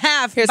 hour and a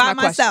half Here's by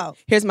my myself.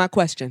 question. Here's my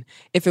question.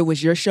 If it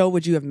was your show,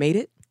 would you have made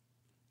it?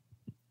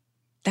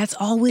 That's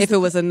always If it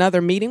was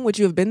another meeting, would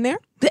you have been there?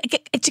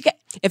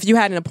 If you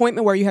had an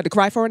appointment where you had to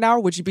cry for an hour,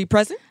 would you be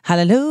present?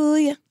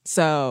 Hallelujah.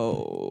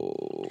 So,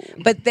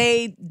 But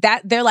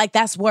they're like,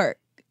 that's work.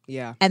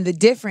 yeah. And the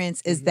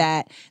difference is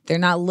that they're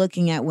not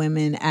looking at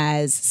women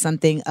as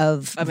something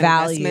of Of an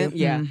value. investment?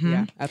 Yeah, Mhm.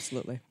 yeah,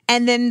 absolutely.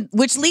 And then,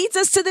 which leads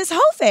us to this hoe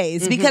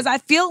phase, because I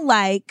feel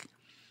like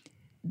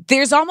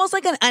there's almost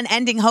like an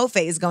unending hoe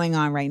phase going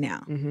on right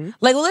now.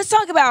 Like, well, let's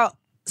talk about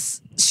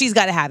She's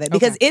Gotta Have It,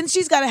 because in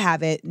She's Gotta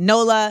Have It,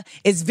 Nola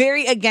is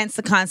very against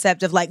the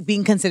concept of like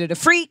being considered a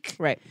freak.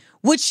 Right.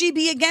 Would she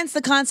be against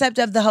the concept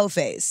of the hoe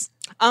phase?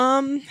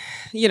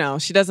 You know,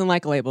 she doesn't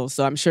like labels,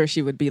 so I'm sure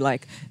she would be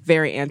like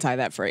very anti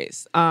that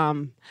phrase.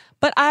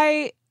 But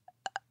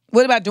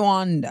What about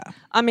DeWanda?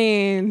 I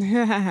mean,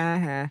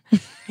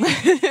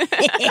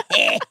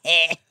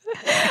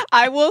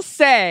 I will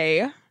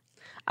say,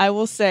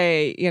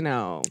 you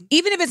know,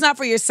 Even if it's not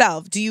for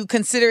yourself, do you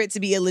consider it to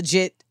be a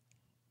legit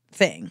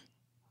thing?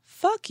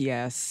 fuck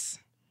yes.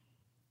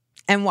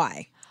 And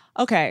why?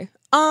 Okay.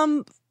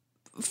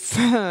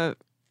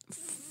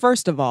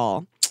 First of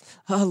all,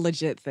 a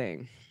legit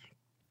thing.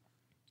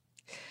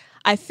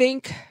 I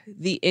think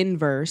the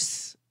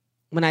inverse,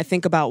 when I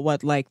think about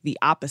what like the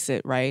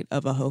opposite, right,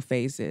 of a hoe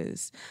phase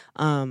is,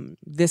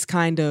 this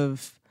kind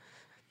of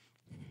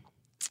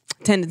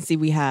tendency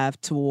we have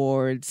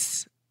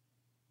towards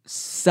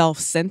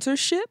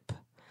self-censorship,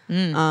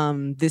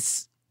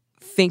 this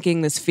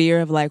thinking, this fear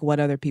of like what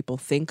other people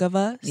think of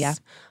us. Yeah.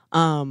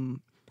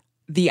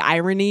 The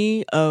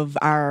irony of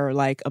our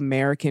like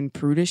American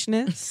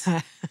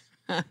prudishness.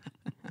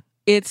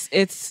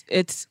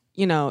 It's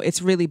you know,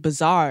 it's really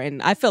bizarre.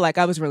 And I feel like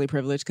I was really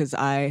privileged because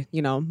my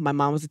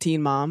mom was a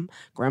teen mom,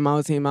 grandma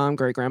was a teen mom,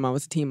 great grandma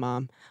was a teen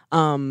mom.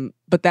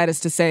 But that is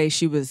to say,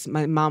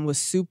 my mom was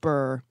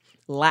super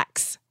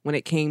lax when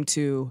it came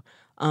to,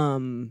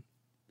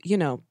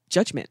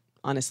 judgment.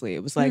 Honestly,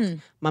 it was like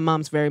my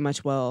mom's very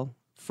much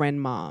friend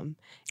mom,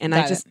 and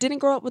I just didn't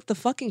grow up with the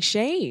fucking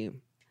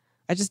shame.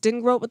 I just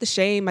didn't grow up with the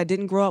shame. I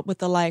didn't grow up with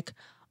the like,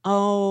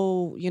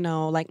 oh,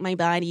 like my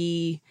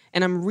body.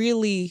 And I'm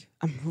really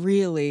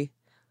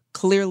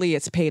clearly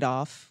it's paid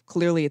off.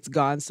 Clearly it's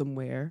gone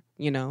somewhere,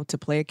 to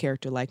play a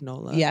character like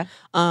Nola. Yeah.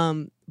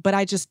 But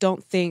I just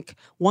don't think,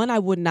 one, I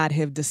would not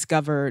have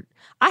discovered.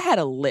 I had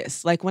a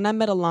list. Like when I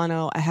met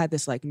Alano, I had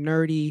this like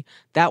nerdy,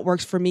 that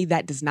works for me,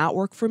 that does not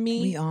work for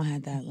me. We all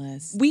had that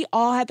list. We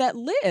all had that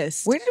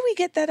list. Where did we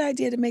get that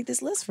idea to make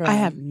this list from? I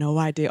have no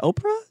idea.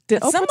 Oprah?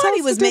 Did Oprah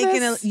somebody was making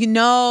this? you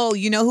know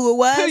who it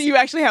was? You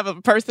actually have a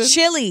person?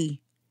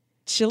 Chili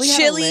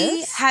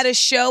Chili had a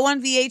show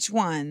on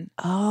VH1.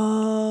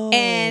 Oh.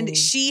 And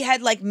she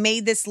had like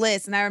made this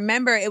list. And I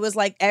remember it was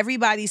like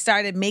everybody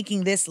started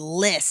making this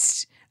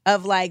list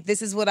of like,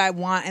 this is what I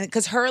want. And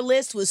because her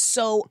list was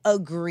so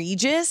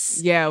egregious.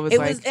 Yeah,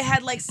 it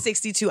had like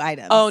 62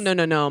 items. Oh,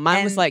 no.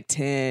 Mine was like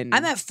 10.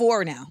 I'm at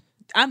 4 now.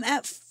 I'm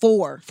at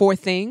 4. 4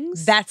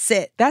 things? That's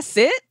it. That's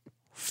it?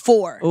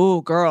 4. Oh,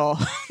 girl.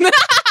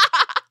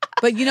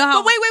 But you know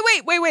how... But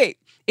wait.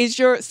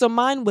 So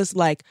mine was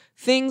like,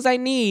 things I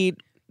need,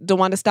 don't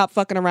want to stop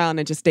fucking around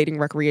and just dating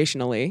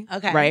recreationally.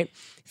 Okay. Right?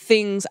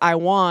 Things I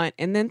want,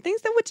 and then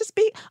things that would just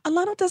be,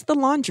 Alano does the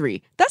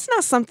laundry. That's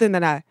not something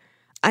that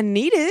I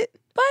needed,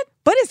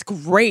 but it's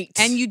great.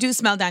 And you do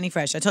smell Donnie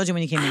Fresh. I told you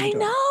when you came in the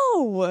door. I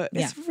know.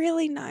 Yeah. It's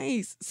really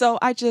nice. So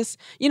I just,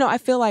 I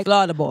feel like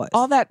Law the boys.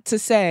 all that to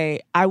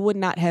say, I would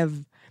not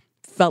have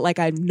felt like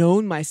I'd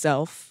known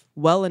myself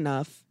well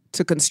enough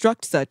to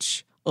construct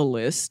such a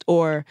list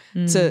or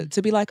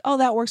to be like, oh,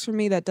 that works for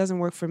me, that doesn't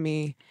work for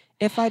me,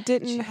 if I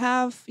didn't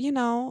have,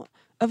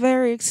 a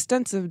very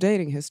extensive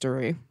dating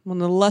history.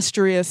 An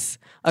illustrious,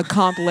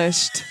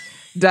 accomplished,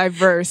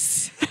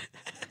 diverse.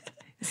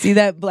 See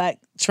that black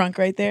trunk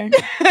right there?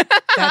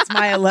 That's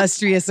my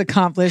illustrious,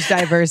 accomplished,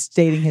 diverse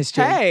dating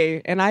history.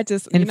 Hey, and I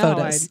just,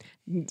 photos.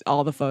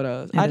 all the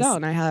photos. I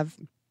don't. I have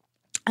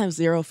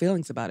zero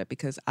feelings about it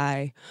because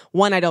I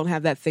don't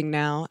have that thing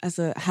now as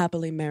a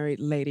happily married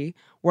lady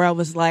where I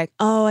was like,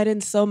 oh, I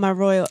didn't sow my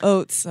royal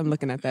oats. I'm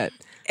looking at that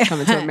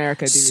Coming to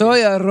America DVD.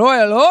 Soya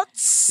royal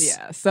oats.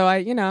 Yeah. So I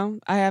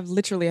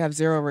literally have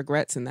zero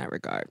regrets in that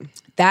regard.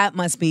 That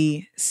must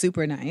be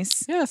super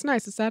nice. Yeah, it's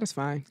nice. It's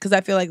satisfying. Because I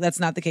feel like that's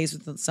not the case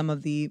with some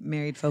of the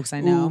married folks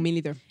I know. Ooh, me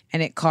neither.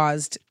 And it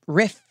caused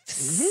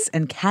rifts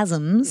and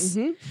chasms.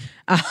 And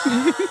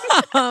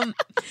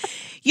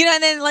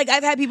then like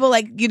I've had people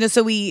like,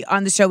 so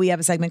on the show we have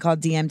a segment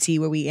called DMT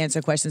where we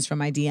answer questions from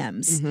my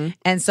DMs.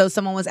 And so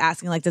someone was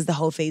asking like, does the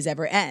whole phase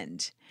ever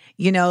end?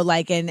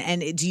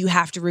 And do you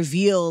have to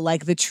reveal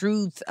like the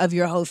truth of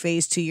your whole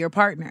phase to your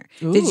partner?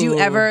 Ooh. Did you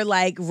ever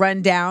like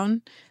run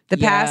down the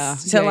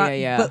past?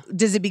 Yeah. But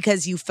does it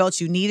because you felt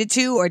you needed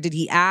to, or did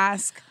he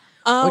ask?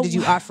 Or did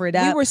you offer it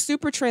up? We were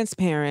super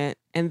transparent,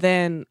 and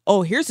then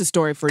here's a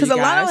story for you Because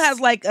guys.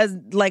 Alano has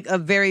a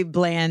very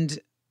bland.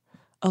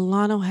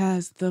 Alano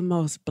has the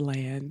most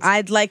bland.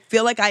 I'd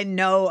feel like I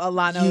know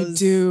Alano's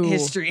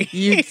history.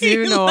 You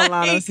do know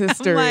Alano's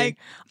history.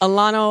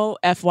 Alano,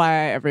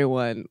 FYI,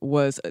 everyone,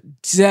 was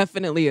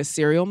definitely a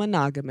serial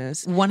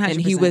monogamous. 100%.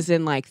 And he was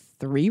in like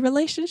 3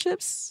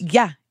 relationships.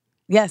 Yeah.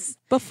 Yes.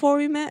 Before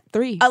we met,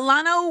 3.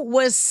 Alano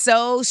was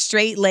so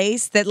straight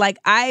laced that like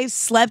I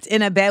slept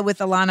in a bed with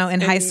Alano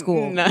in high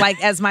school,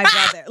 like as my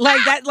brother,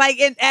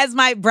 as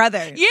my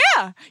brother.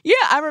 Yeah.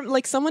 I remember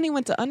like someone he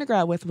went to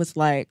undergrad with was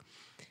like,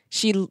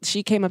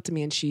 she came up to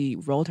me and she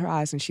rolled her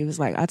eyes and she was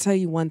like, I'll tell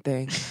you one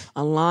thing,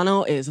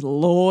 Alano is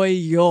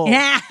loyal.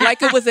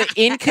 Like it was an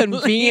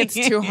inconvenience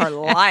to her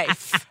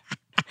life.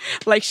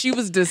 Like she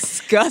was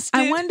disgusted.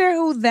 I wonder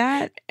who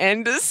that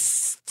and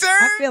disturbed.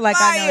 I feel like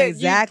I know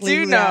exactly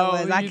who that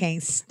was. I You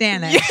can't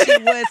stand it. She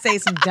would say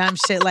some dumb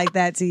shit like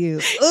that to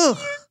you. Ugh.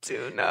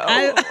 do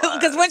know.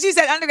 Because when she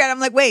said undergrad, I'm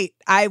like, wait,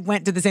 I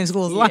went to the same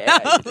school as Lano. Yeah,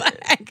 you did.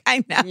 Like,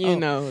 I know. You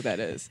know who that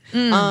is.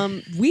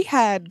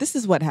 This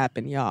is what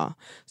happened, y'all.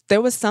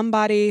 There was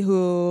somebody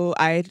who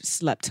I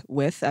slept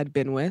with, I'd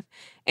been with,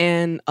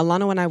 and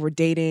Alano and I were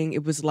dating.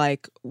 It was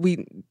like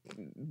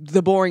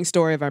the boring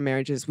story of our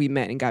marriages, we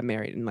met and got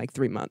married in like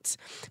 3 months.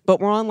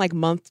 But we're on like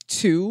month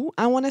 2,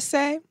 I want to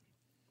say.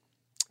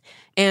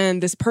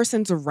 And this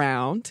person's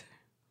around,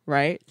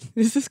 right?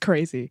 This is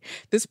crazy.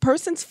 This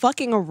person's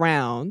fucking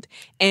around.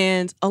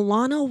 And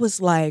Alano was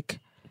like,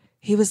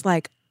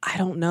 I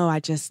don't know.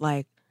 I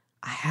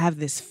have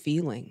this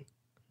feeling.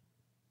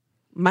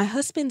 My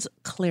husband's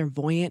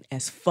clairvoyant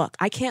as fuck.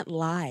 I can't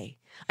lie.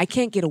 I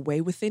can't get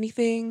away with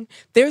anything.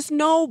 There's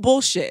no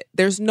bullshit.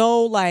 There's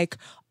no like,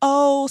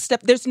 oh,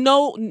 there's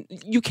no,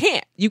 you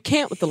can't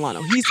with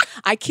Delano.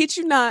 I kid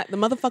you not, the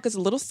motherfucker's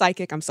a little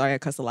psychic. I'm sorry, I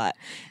cuss a lot.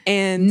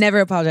 And Never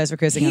apologize for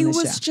cursing on he this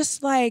was show.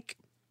 just like,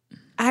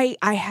 I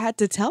had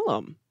to tell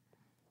him.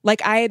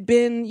 Like I had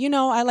been,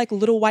 I like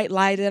little white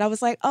lied it. I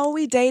was like, oh,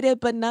 we dated,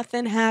 but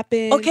nothing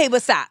happened. Okay,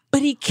 but stop.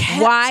 But he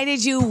kept Why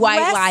did you white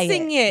lie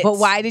pressing it? it. But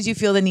why did you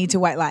feel the need to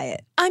white lie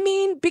it? I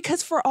mean,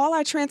 because for all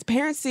our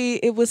transparency,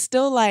 it was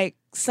still like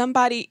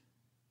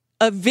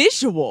a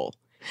visual.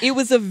 It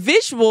was a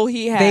visual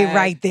he had. They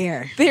right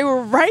there. They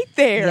were right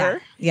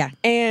there. Yeah.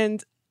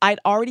 And I'd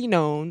already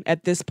known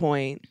at this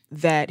point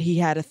that he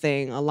had a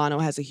thing.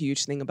 Alano has a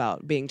huge thing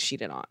about being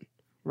cheated on,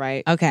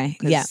 right? Okay.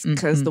 Yeah.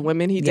 Because the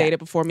women he Yeah. dated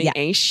before me Yeah.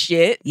 ain't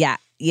shit. Yeah.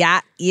 Putting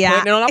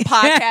it on a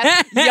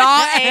podcast.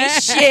 Y'all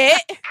ain't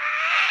shit.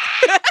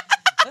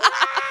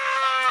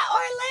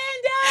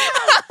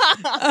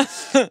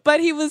 Orlando. But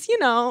he was,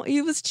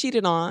 he was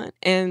cheated on.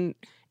 And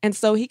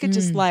so he could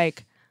just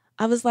like,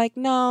 I was like,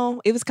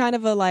 no. It was kind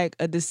of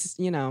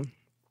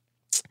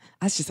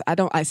I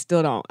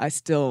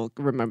still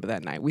remember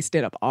that night. We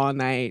stayed up all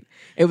night.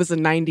 It was a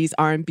 90s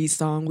R&B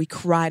song. We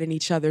cried in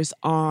each other's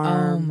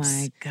arms. Oh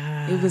my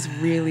God. It was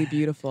really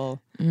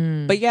beautiful.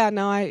 But yeah,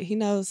 no, he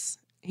knows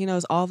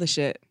all the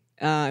shit.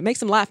 It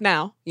makes him laugh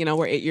now.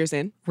 We're 8 years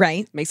in.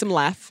 Right. Makes him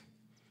laugh.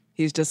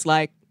 He's just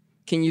like,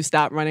 can you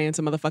stop running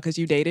into motherfuckers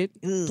you dated?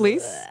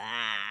 Please?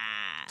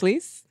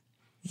 Please?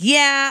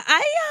 Yeah.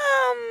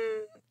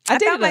 I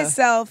dated found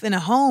myself in a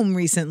home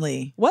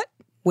recently What?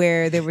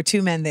 where there were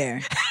two men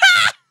there.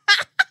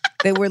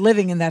 They were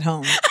living in that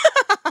home.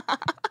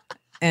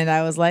 And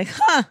I was like,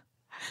 huh.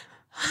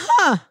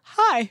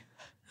 Hi.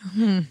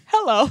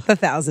 Hello. The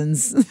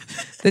thousands,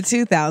 the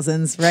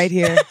 2000s right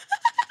here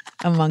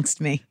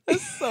amongst me.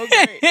 So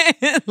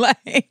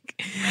great.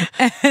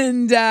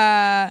 And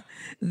I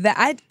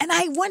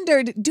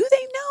wondered, do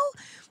they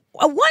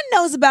know? One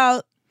knows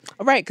about,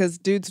 Right, because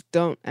dudes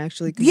don't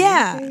actually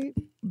yeah, communicate.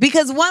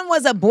 because one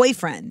was a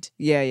boyfriend.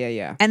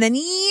 Yeah. And then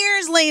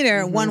years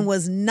later, one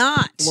was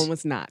not. One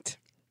was not.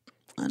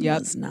 One Yep.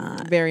 was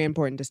not. Very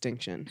important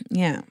distinction.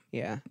 Yeah.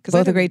 Yeah.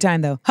 Both a great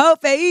time though. Ho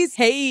face.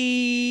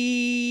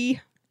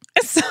 Hey.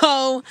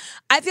 So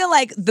I feel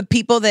like the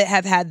people that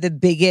have had the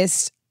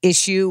biggest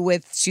issue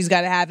with She's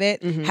Gotta Have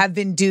It have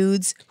been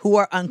dudes who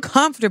are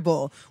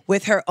uncomfortable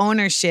with her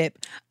ownership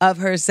of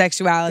her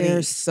sexuality.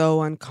 They're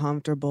so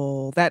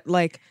uncomfortable. That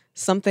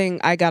something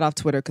I got off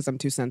Twitter because I'm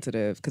too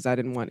sensitive because I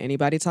didn't want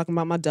anybody talking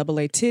about my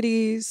AA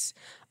titties.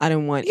 I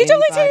didn't want Your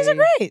anybody. AA titties are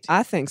great.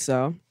 I think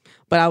so.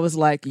 But I was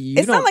like,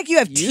 It's not like you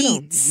have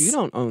teats. You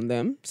don't own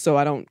them, so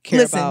I don't care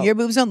Listen, about. your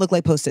boobs don't look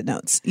like Post-it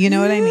notes. You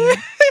know what I mean?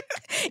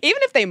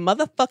 Even if they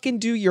motherfucking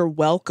do, you're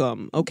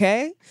welcome,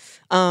 okay?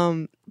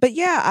 But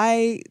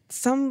yeah,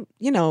 from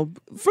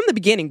the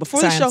beginning, before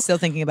Sorry, the show, I'm still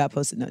thinking about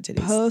Post-it note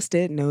titties.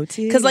 Post-it note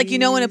titties. Because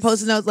when a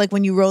Post-it note, like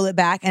when you roll it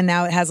back and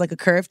now it has like a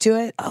curve to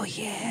it. Oh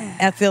yeah.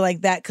 I feel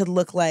like that could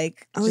look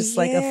like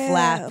like a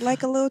flap.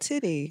 like a little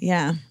titty.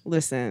 Yeah.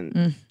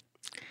 Listen,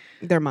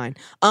 they're mine.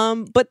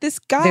 But this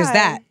guy, There's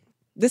that.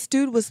 This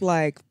dude was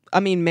like,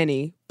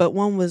 many, but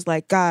one was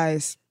like,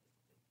 guys,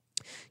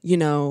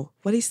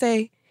 what'd he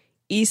say?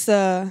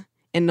 Issa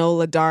and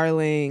Nola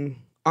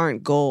Darling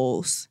aren't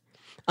goals.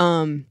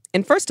 And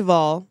first of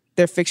all,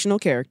 they're fictional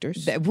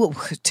characters.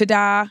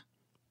 Ta-da.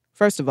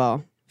 First of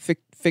all,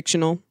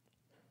 fictional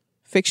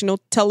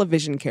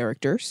television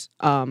characters.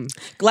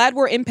 Glad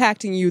we're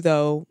impacting you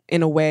though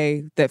in a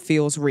way that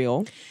feels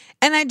real.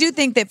 And I do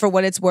think that for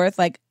what it's worth,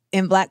 like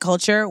in Black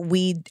culture,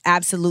 we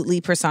absolutely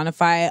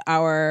personify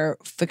our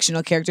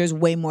fictional characters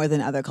way more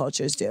than other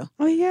cultures do.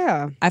 Oh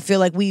yeah, I feel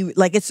like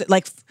it's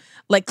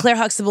like Claire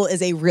Huxtable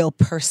is a real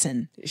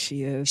person.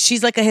 she is.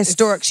 She's like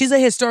she's a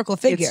historical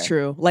figure. It's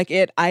true.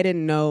 I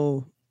didn't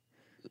know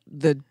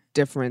the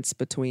difference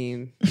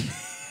between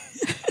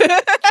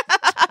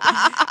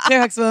Claire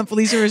Huxtable and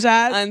Felicia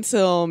Rashad.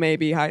 until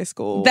maybe high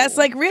school. That's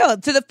like real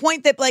to the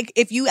point that like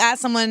if you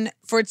ask someone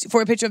for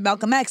a picture of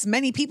Malcolm X,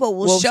 many people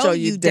will show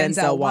you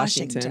Denzel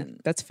Washington.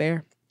 That's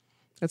fair.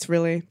 That's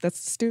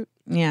astute.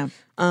 Yeah.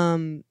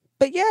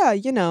 But yeah,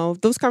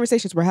 those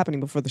conversations were happening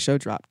before the show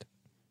dropped.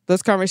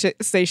 Those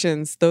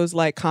conversations, those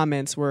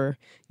comments were,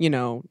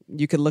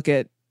 you could look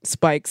at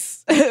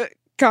Spike's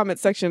comment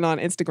section on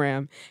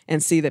Instagram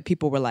and see that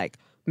people were like,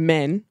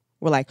 men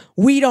were like,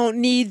 we don't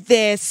need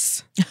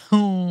this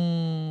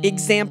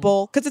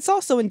example. Because it's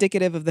also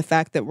indicative of the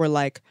fact that we're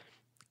like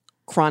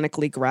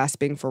chronically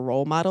grasping for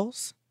role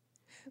models.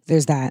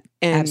 There's that.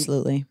 And,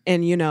 Absolutely.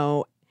 And,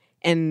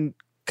 and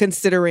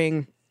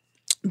considering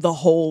the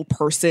whole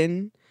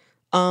person,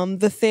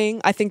 the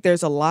thing, I think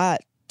there's a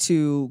lot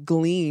to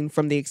glean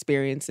from the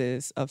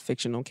experiences of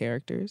fictional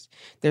characters.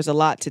 There's a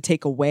lot to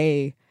take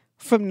away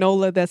from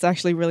Nola that's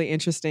actually really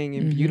interesting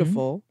and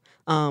beautiful.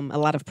 A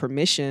lot of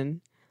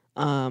permission.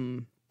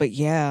 But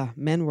yeah,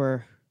 men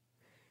were,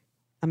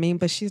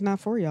 but she's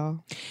not for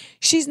y'all.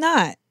 She's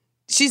not.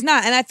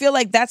 And I feel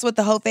like that's what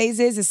the whole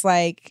phase is. It's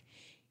like,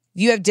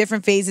 you have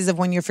different phases of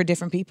when you're for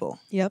different people.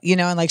 Yep. You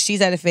know, and like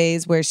she's at a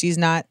phase where she's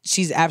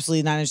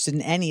absolutely not interested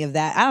in any of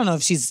that. I don't know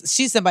if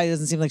she's somebody who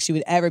doesn't seem like she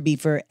would ever be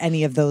for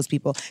any of those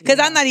people. Because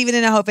I'm not even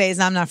in a whole phase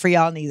and I'm not for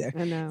y'all neither.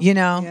 I know. You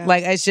know, Yeah.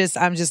 like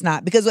I'm just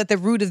not. Because at the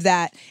root of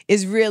that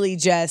is really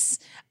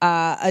just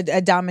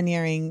a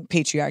domineering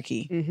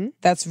patriarchy. Mm-hmm.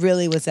 That's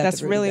really what's at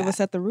That's the root really of that.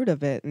 what's at the root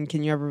of it. And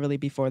can you ever really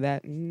be for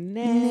that?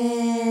 Nah.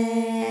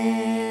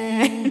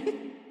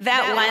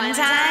 That one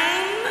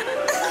time.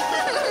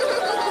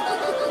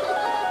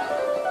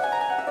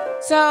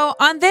 So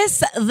on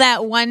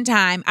that one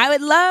time, I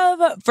would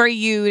love for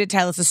you to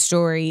tell us a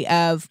story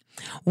of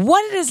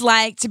what it is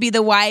like to be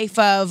the wife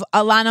of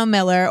Alano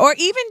Miller, or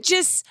even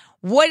just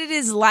what it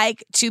is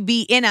like to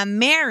be in a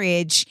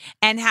marriage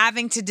and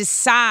having to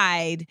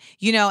decide,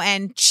 you know,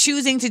 and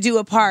choosing to do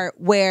a part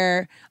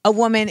where a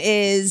woman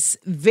is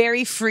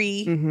very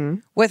free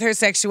with her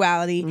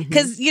sexuality.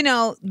 Because, you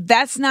know,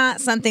 that's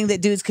not something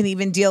that dudes can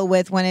even deal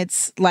with when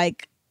it's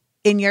like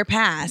in your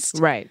past,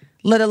 Right.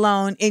 let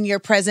alone in your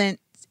present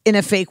in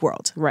a fake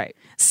world. Right.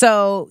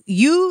 So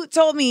you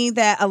told me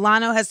that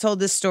Alano has told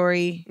this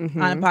story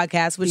on a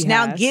podcast, which He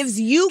now has. gives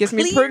you Gives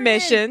me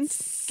permission.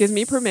 clearance. Gives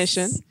me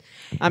permission.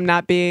 I'm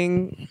not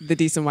being the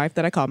decent wife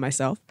that I call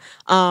myself.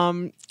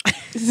 So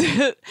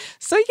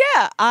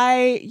yeah,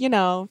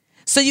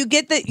 So you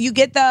get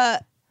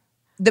the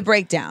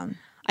breakdown.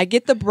 I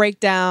get the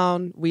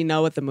breakdown. We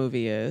know what the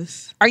movie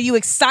is. Are you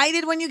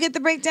excited when you get the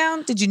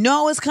breakdown? Did you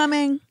know it was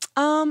coming?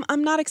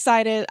 I'm not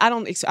excited. I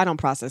don't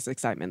process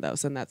excitement though,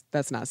 so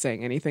that's not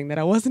saying anything that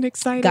I wasn't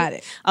excited. Got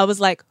it. I was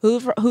like,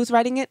 who's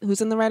writing it?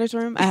 Who's in the writer's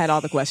room? I had all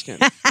the questions.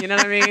 You know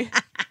what I mean?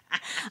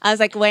 I was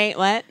like, wait,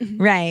 what?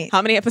 Right.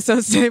 How many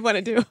episodes do they want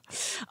to do?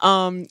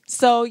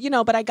 So,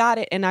 but I got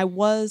it, and I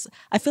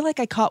feel like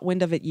I caught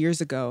wind of it years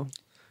ago.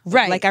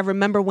 Right. Like I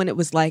remember when it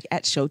was like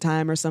at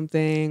Showtime or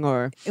something,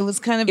 or It was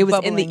kind of it was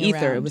in the bubbling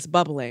ether. around. It was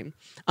bubbling.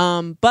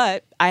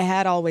 But I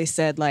had always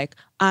said like,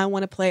 I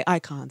want to play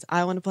icons.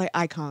 I want to play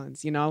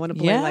icons. I want to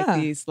play Yeah. like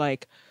these,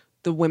 like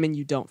the women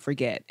you don't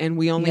forget. And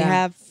we only Yeah.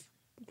 have,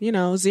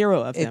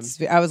 0 of them.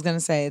 I was gonna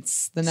say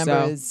the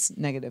number So- is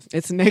negative.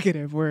 It's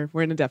negative. We're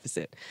in a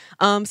deficit.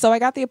 So I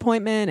got the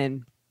appointment,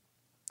 and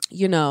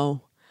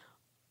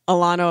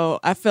Alano,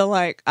 I feel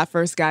like I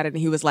first got it and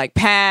he was like,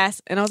 pass.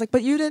 And I was like,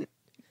 but you didn't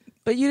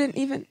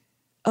even,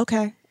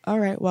 okay. All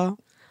right. Well,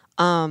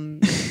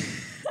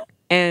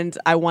 and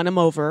I won him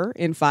over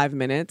in 5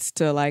 minutes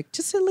to like,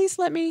 just at least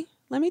let me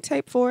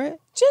tape for it.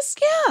 Just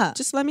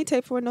Just let me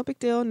tape for it. No big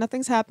deal.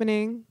 Nothing's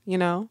happening,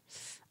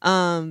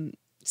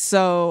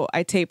 So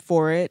I taped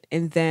for it,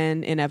 and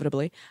then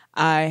inevitably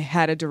I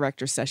had a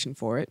director session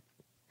for it.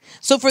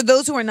 So for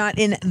those who are not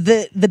in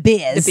the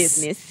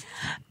business.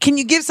 can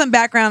you give some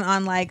background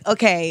on like,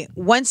 okay,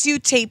 once you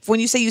tape,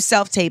 when you say you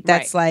self-tape,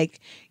 that's Right. like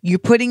you're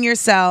putting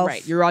yourself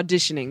Right. You're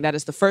auditioning. That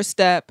is the first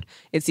step.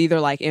 It's either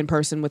like in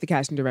person with the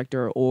casting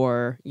director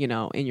or,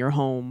 in your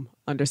home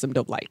under some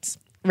dope lights.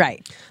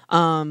 right.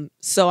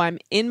 So I'm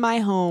in my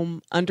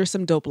home under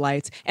some dope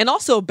lights, and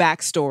also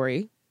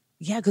backstory.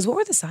 Yeah, because what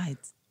were the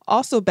sides?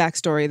 Also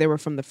backstory. They were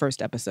from the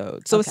first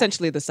episode. So Okay.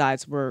 essentially the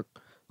sides were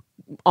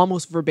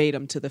almost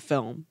verbatim to the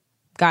film.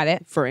 Got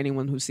it. For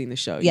anyone who's seen the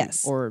show,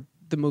 Yes. or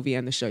the movie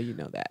and the show,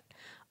 that.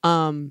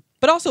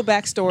 But also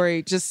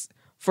backstory, just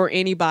for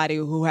anybody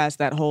who has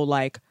that whole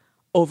like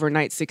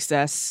overnight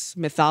success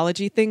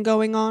mythology thing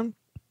going on.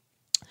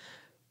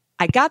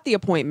 I got the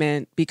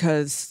appointment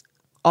because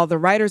all the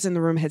writers in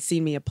the room had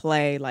seen me a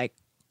play like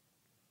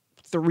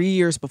 3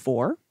 years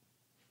before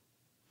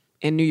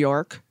in New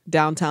York,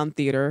 Downtown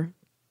Theater.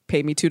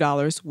 Paid me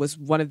 $2. Was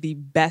one of the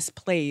best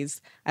plays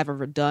I've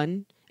ever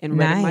done and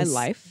read in my Nice.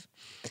 life.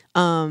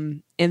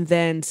 And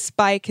then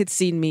Spike had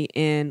seen me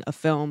in a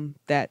film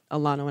that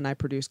Alano and I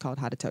produced called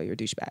How to Tell Your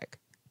Douchebag.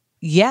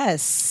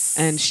 Yes.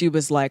 And she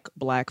was like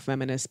black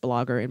feminist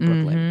blogger in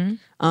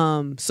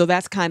Brooklyn. So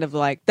that's kind of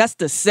like, that's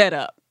the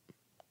setup,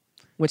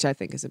 which I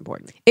think is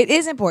important. it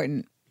is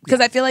important. Because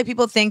I feel like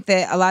people think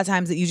that a lot of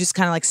times that you just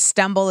kind of like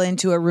stumble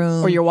into a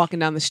room Or you're walking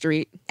down the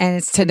street and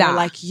it's and they're tada.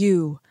 like,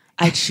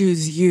 I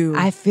choose you.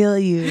 I feel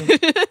you.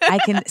 I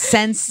can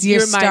sense your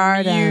You're my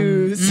stardom.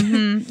 muse.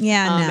 Mhm.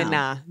 Yeah,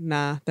 And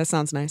nah, that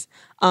sounds nice.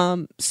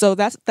 So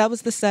that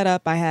was the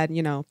setup. I had,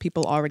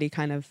 people already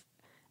kind of,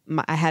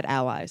 I had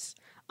allies.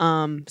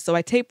 So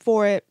I taped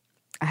for it.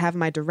 I have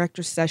my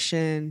director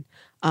session.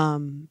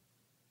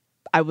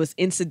 I was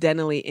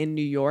incidentally in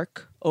New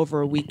York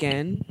over a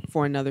weekend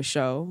for another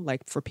show,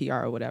 like for PR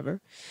or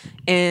whatever.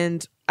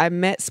 And I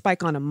met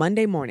Spike on a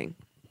Monday morning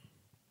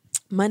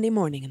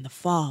in the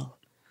fall,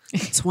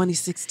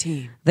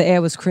 2016. The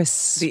air was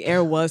crisp. The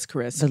air was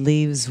crisp. The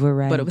leaves were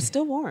red. But it was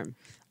still warm,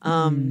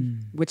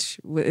 which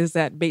is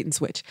that bait and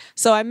switch.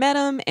 So I met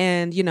him,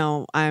 and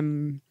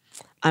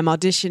I'm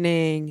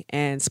auditioning,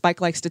 and Spike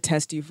likes to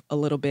test you a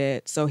little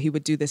bit. So he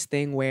would do this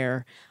thing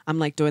where I'm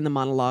like doing the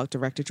monologue,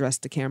 director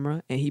dressed to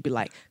camera, and he'd be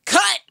like,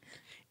 "Cut!"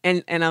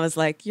 And I was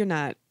like, "You're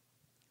not.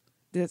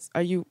 This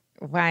are you?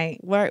 right.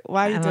 Why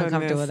are you I'm doing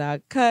uncomfortable this? with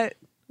that. Cut.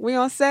 We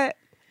on set?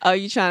 Oh,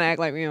 you trying to act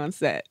like we on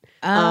set?"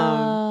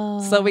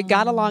 So we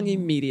got along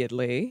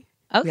immediately.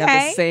 We have the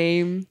Okay.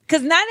 same.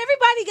 Because not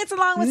everybody gets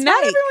along with Spike. Not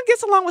everyone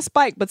gets along with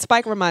Spike, but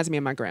Spike reminds me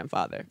of my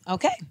grandfather.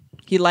 Okay.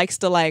 He likes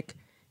to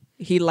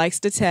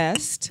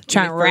test.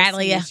 Trying when to he first rattle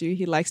meets you.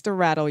 He likes to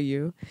rattle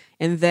you.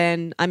 And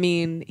then, I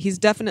mean, he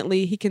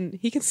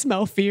can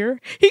smell fear.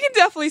 He can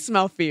definitely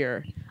smell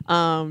fear.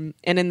 And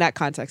in that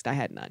context, I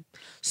had none.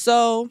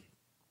 So,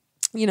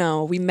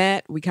 we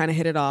met, we kind of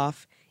hit it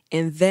off.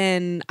 And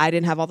then I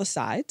didn't have all the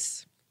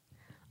sides.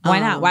 Why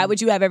not? Why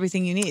would you have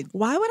everything you need?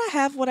 Why would I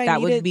have what I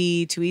That needed would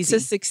be too easy. to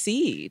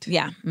succeed?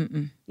 Yeah.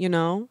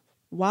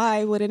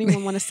 Why would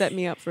anyone want to set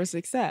me up for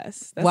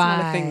success? That's not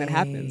a thing that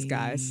happens,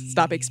 guys.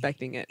 Stop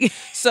expecting it.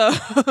 So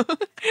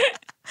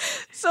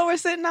we're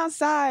sitting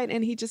outside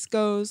and he just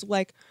goes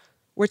like,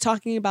 we're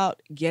talking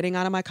about getting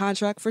out of my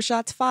contract for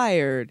Shots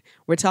Fired.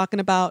 We're talking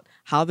about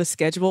how the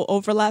schedule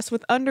overlaps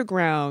with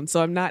Underground,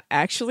 so I'm not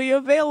actually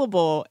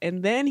available.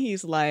 And then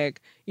he's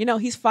like,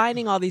 he's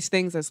finding all these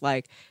things that's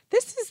like,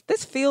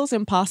 this feels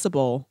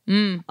impossible.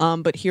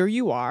 But here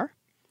you are.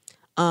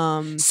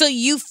 So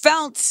you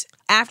felt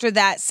after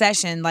that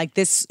session like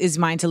this is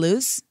mine to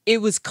lose?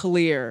 It was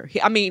clear.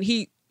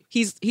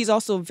 He's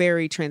also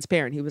very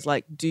transparent. He was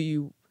like, do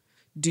you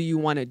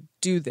want to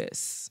do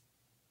this?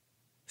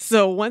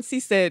 So once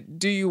he said,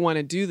 do you want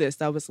to do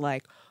this? I was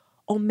like,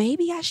 oh,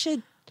 maybe I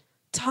should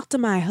talk to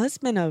my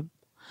husband.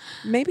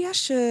 Maybe I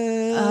should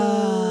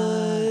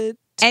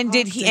and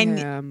did talk he to and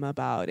him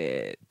about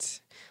it?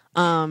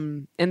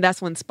 And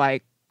that's when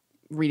Spike,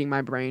 reading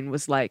my brain,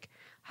 was like,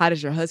 how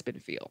does your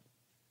husband feel?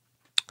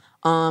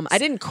 I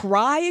didn't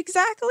cry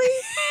exactly.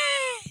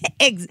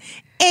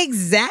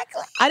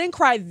 Exactly. I didn't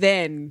cry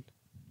then.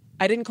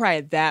 I didn't cry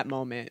at that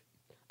moment.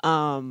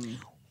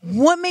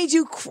 What made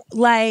you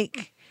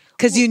like?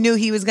 Because you knew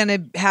he was going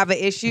to have an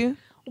issue?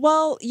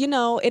 Well,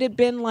 it had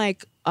been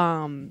like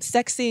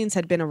sex scenes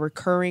had been a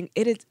recurring.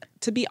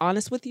 To be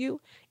honest with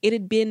you, it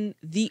had been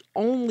the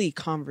only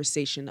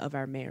conversation of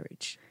our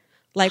marriage.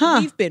 Like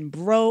we've been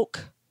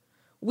broke.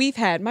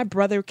 My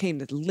brother came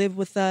to live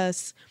with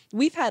us.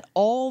 We've had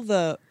all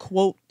the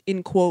quote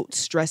unquote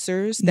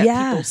stressors that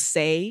people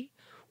say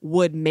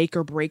would make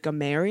or break a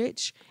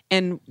marriage,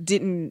 and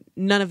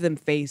none of them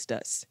fazed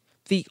us.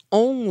 The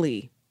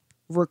only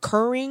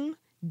recurring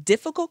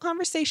difficult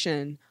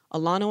conversation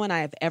Alano and I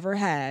have ever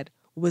had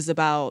was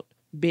about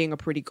being a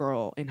pretty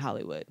girl in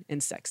Hollywood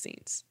and sex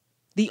scenes.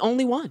 The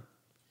only one.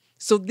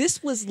 So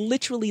this was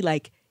literally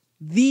like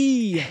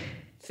the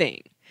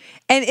thing.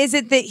 And is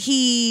it that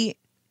he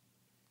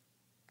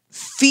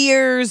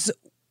fears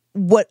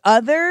what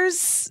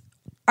others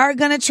are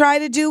going to try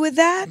to do with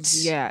that?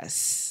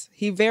 Yes.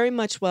 He very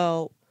much,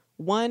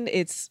 one,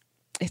 it's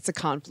a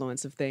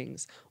confluence of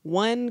things.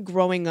 One,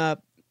 growing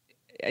up,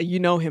 you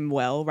know him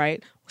well,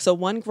 right? So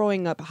one,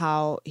 growing up,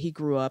 how he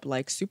grew up,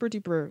 like super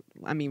duper,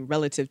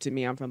 relative to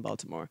me, I'm from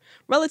Baltimore,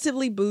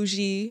 relatively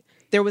bougie.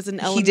 There was an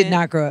element. He did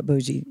not grow up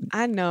bougie.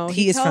 I know.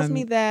 He is tells from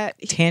me that.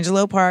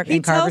 Tangelo Park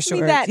and Carver tells me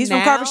Shores. that He's now.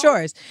 from Carver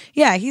Shores.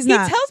 Yeah, he's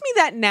not. He tells me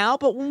that now,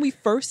 but when we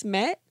first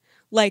met,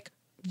 like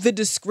the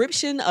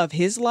description of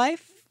his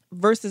life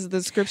versus the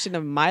description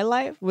of my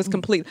life was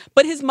complete.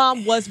 But his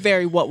mom was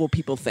very, what will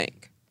people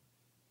think?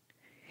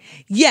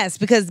 Yes,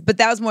 but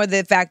that was more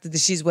the fact that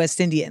she's West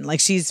Indian.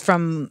 Like she's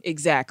from,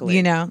 exactly,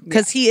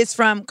 because he is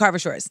from Carver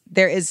Shores.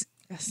 There is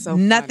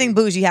nothing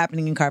bougie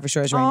happening in Carver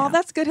Shores right now. Oh,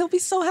 that's good. He'll be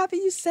so happy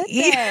you said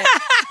that.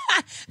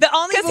 The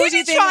only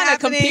bougie thing trying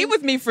happening, to compete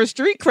with me for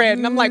street cred,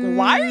 and I'm like,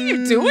 why are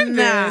you doing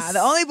this?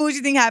 The only bougie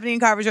thing happening in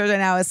Carver Shores right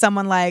now is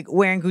someone like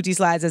wearing Gucci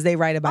slides as they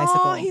ride a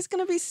bicycle. Oh, he's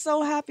gonna be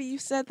so happy you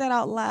said that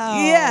out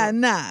loud. Yeah,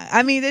 nah.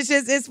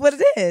 It's what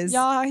it is.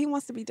 Y'all, he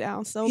wants to be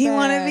down so he bad.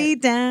 want to be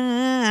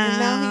down, and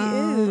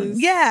now he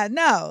is. Yeah,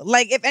 no.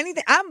 Like if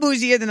anything, I'm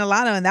bougier than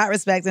Alano in that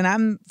respect, and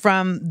I'm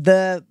from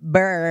the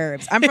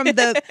burbs. I'm from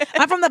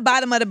the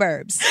bottom of the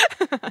burbs.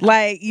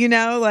 Like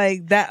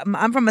that.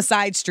 I'm from a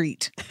side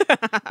street.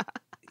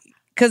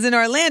 Because in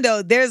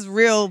Orlando, there's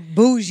real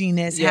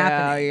bouginess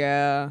happening.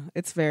 Yeah.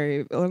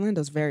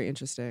 Orlando's very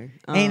interesting.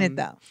 Ain't it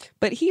though?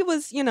 But he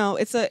was,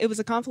 it was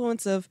a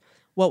confluence of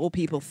what will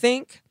people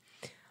think.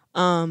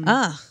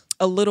 A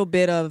little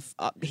bit of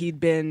he'd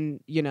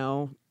been,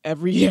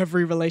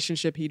 every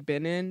relationship he'd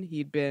been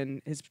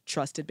in, his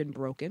trust had been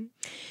broken.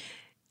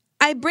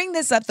 I bring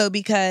this up though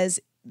because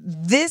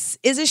this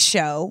is a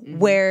show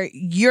where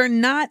you're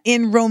not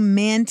in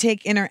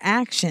romantic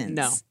interactions.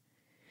 No.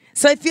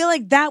 So I feel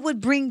like that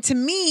would bring to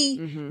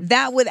me,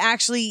 that would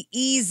actually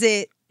ease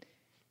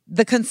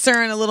the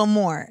concern a little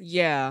more.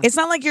 Yeah. It's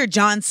not like you're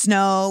Jon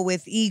Snow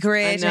with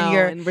Ygritte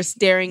and we're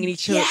staring at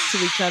each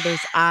other's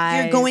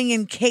eyes. You're going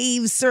in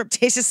caves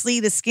surreptitiously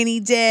to skinny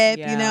dip,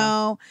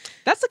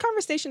 That's the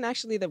conversation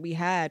actually that we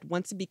had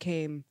once it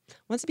became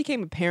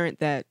apparent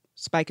that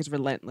Spike is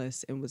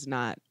relentless and was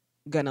not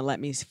gonna let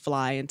me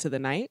fly into the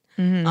night.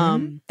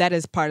 That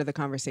is part of the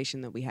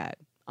conversation that we had,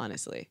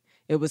 honestly.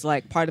 It was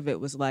like, part of it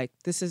was like,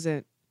 this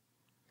isn't,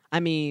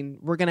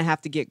 we're going to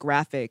have to get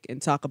graphic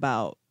and talk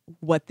about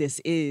what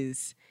this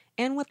is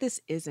and what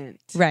this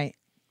isn't. Right.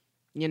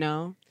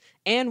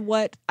 And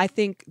what I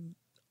think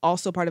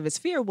also part of his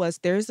fear was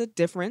there's a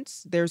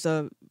difference. There's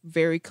a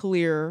very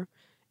clear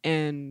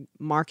and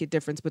marked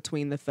difference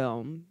between the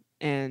film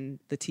and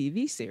the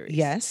TV series.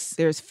 Yes.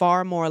 There's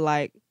far more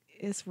like,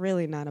 it's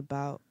really not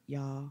about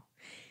y'all.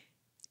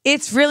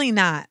 It's really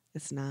not.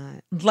 It's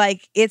not.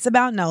 Like, it's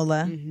about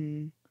Nola.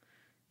 Mm-hmm.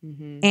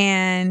 Mm-hmm.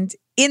 And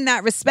in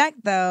that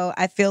respect, though,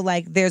 I feel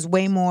like there's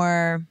way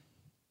more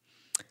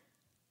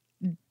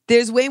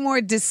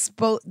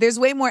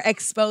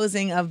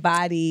exposing of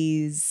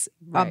bodies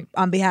Right.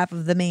 on behalf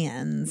of the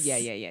mans. Yeah.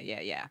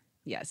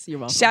 Yes, you're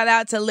welcome. Shout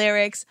out to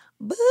Lyrics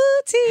Booty.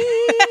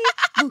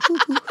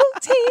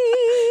 Booty.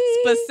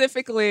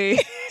 Specifically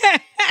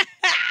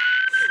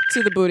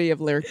to the booty of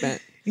Lyric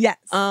Bent. Yes.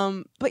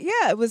 But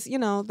yeah, it was,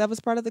 that was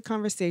part of the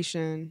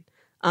conversation.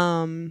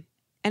 And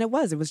it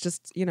was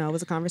just, it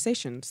was a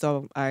conversation.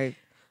 So I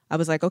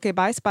was like, okay,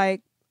 bye,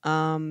 Spike.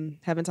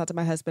 Haven't talked to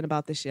my husband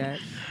about this yet.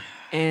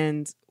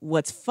 And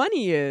what's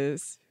funny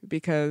is,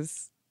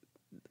 because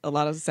a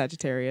lot of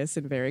Sagittarius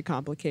and very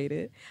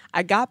complicated,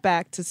 I got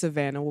back to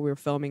Savannah when we were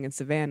filming in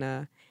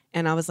Savannah,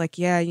 and I was like,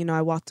 yeah,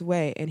 I walked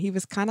away. And he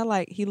was kind of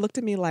like, he looked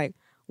at me like,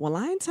 well,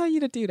 I didn't tell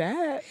you to do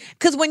that.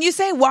 Because when you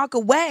say walk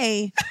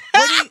away,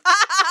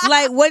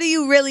 what do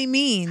you really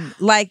mean?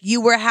 Like,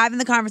 you were having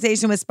the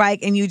conversation with Spike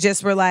and you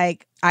just were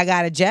like, I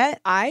got a jet?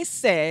 I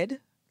said,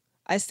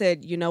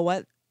 you know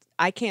what?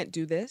 I can't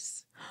do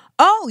this.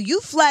 Oh, you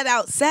flat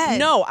out said.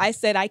 No, I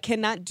said I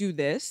cannot do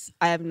this.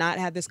 I have not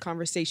had this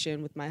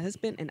conversation with my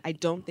husband, and I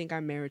don't think our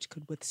marriage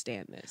could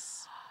withstand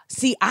this.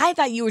 See, I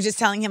thought you were just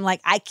telling him,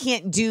 like, I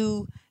can't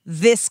do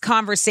this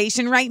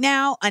conversation right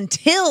now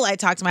until I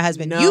talk to my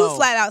husband. No. You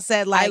flat out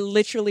said, like, I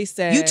literally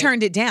said... You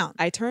turned it down.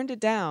 I turned it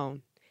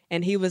down.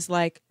 And he was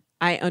like,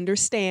 I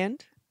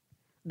understand.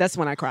 That's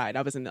when I cried.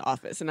 I was in the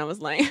office, and I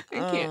was like, I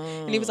can't.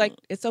 And he was like,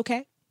 it's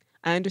okay.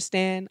 I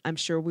understand. I'm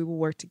sure we will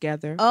work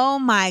together. Oh,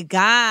 my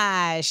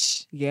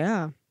gosh.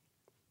 Yeah.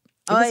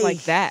 It was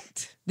like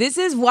that. This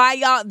is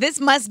why this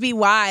must be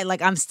why,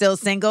 like, I'm still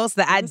single,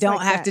 so that I don't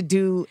like have that. to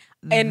do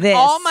And this.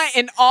 all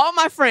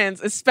my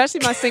friends, especially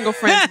my single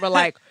friends, were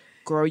like,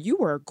 girl, you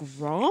were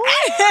grown.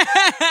 They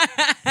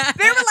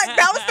were like,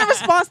 that was the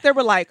response. They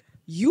were like,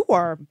 you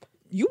are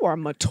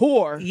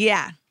mature.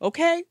 Yeah.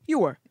 Okay? You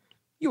were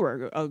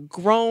a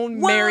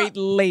grown, married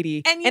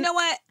lady. And you know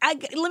what?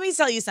 Let me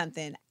tell you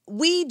something.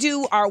 We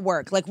do our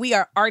work. Like, we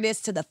are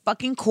artists to the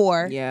fucking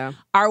core. Yeah.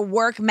 Our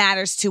work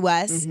matters to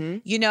us,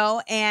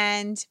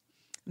 and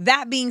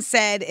that being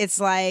said, it's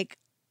like,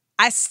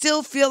 I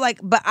still feel like,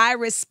 but I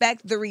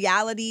respect the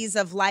realities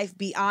of life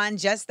beyond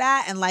just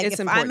that. And like, It's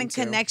if I'm in important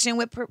too. connection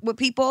with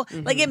people,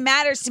 like, it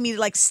matters to me to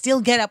like still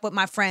get up with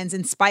my friends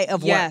in spite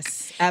of work.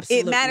 Yes,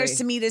 absolutely. It matters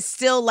to me to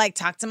still like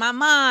talk to my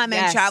mom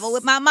and Yes. travel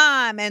with my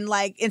mom and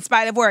like in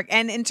spite of work.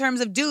 And in terms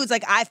of dudes,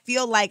 like, I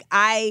feel like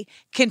I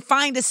can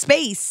find a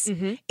space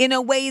in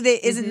a way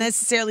that isn't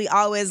necessarily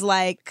always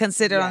like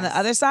considered on the Yes.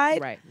 other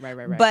side. Right.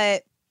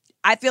 But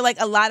I feel like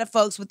a lot of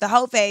folks with the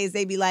hoe phase,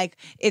 they be like,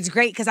 it's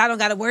great because I don't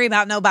got to worry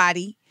about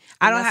nobody.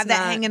 I don't that's have that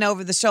not- hanging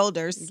over the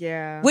shoulders.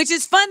 Yeah. Which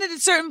is fun at a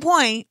certain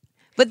point.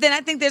 But then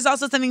I think there's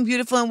also something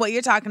beautiful in what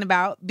you're talking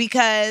about,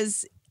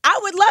 because I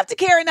would love to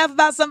care enough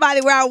about somebody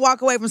where I would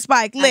walk away from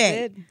Spike Lee. I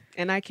did.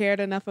 And I cared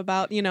enough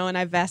about, and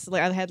I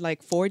had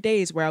like 4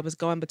 days where I was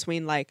going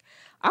between like,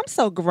 I'm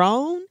so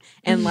grown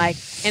and like,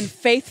 and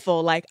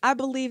faithful. Like, I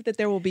believe that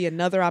there will be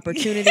another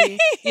opportunity.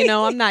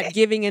 I'm not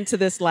giving into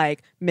this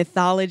like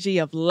mythology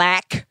of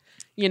lack,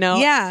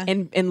 Yeah.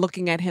 and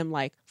looking at him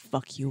like,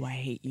 fuck you, I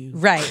hate you.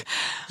 Right.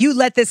 You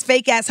let this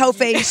fake ass hoe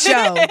phase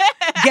show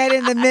get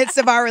in the midst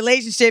of our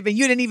relationship, and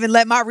you didn't even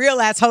let my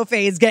real ass hoe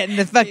phase get in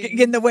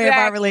the way of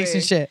our Exactly.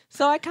 relationship.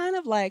 So I kind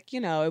of like,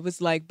 it was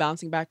like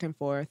bouncing back and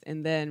forth.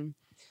 And then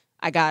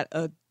I got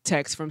a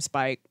text from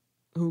Spike,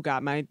 who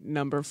got my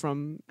number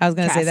from I was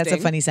going to say, that's a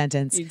casting. funny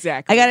sentence.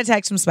 Exactly. I got a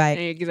text from Spike.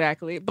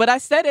 Exactly. But I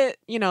said it,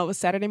 it was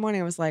Saturday morning.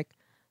 I was like,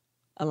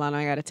 Alana,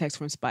 I got a text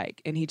from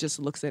Spike. And he just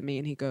looks at me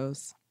and he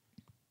goes,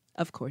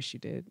 of course you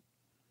did.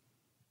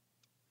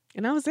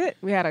 And that was it.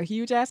 We had a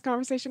huge ass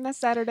conversation that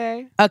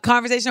Saturday. A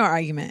conversation or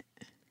argument?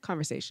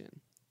 Conversation.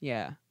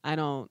 Yeah. I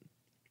don't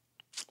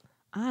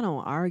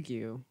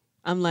argue.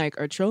 I'm like,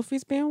 are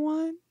trophies being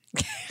won?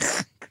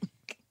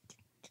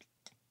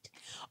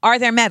 Are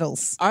there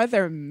medals? Are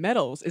there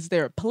medals? Is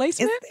there a Is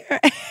placement? there?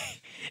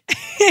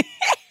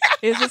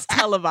 Is this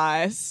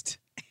televised?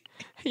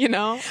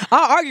 I'll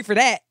argue for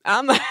that.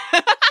 I'm like,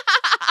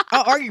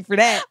 I'll argue for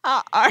that.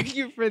 I'll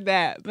argue for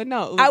that. But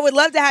no. I would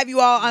love to have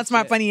you all on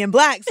Smart, Funny, and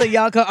Black so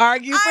y'all could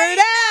argue for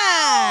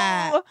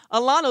that. know.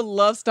 Alana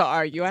loves to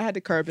argue. I had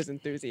to curb his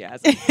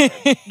enthusiasm.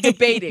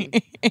 Debating,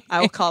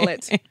 I will call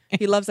it.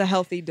 He loves a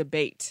healthy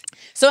debate.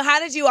 So how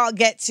did you all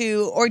get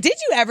to, or did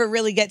you ever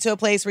really get to a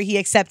place where he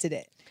accepted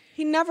it?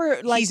 He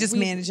never He's just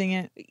managing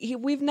it.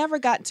 We've never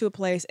gotten to a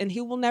place, and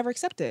he will never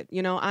accept it.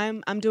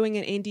 I'm doing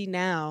an indie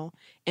now,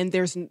 and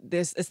there's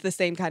this. It's the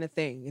same kind of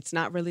thing. It's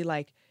not really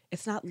like,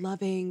 it's not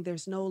loving.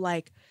 There's no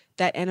like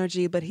that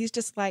energy, but he's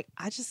just like,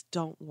 I just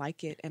don't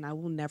like it, and I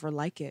will never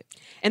like it.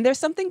 And there's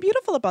something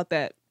beautiful about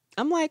that.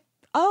 I'm like,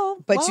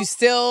 Oh, but well, you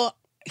still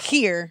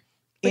here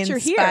But in you're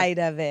here. spite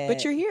of it.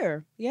 but you're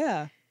here.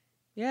 Yeah.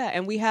 Yeah.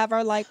 And we have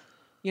our like,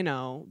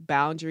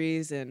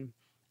 boundaries and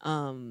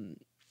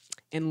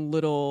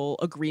little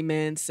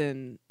agreements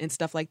and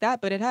stuff like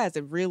that. But it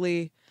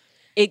really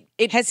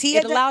it Has he it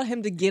had that- allowed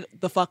him to get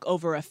the fuck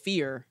over a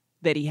fear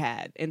that he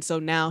had. And so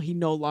now he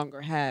no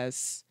longer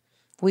has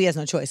he has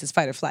no choice. It's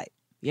fight or flight.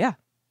 yeah.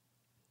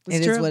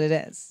 It is what it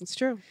is. It's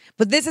true.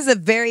 But this is a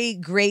very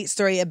great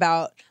story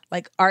about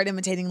like art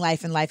imitating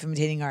life and life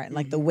imitating art and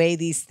like the way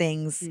these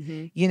things,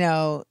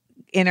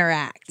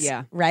 interact.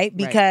 Yeah. Right?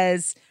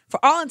 Because for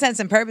all intents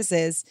and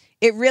purposes,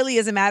 it really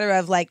is a matter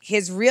of like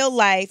his real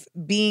life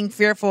being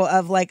fearful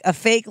of like a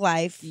fake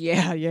life.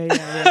 Yeah.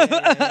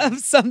 Of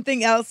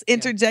something else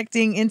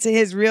interjecting into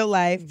his real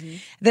life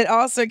that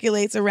all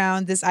circulates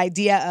around this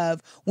idea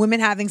of women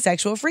having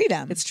sexual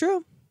freedom. It's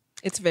true.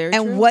 It's very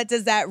true. And what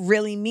does that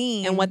really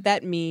mean? And what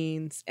that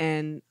means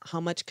and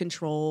how much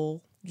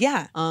control,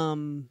 Yeah.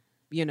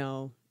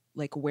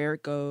 like where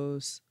it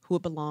goes, who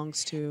it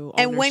belongs to.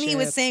 And when he was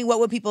ownership. saying what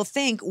would people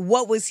think,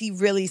 what was he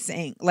really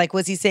saying? Like,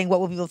 was he saying what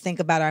will people think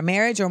about our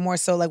marriage, or more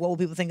so like what will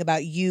people think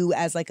about you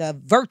as like a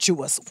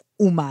virtuous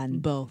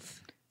woman?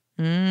 Both.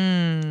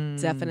 Mm.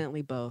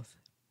 Definitely both.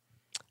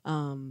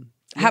 How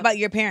about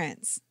your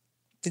parents?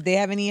 Did they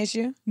have any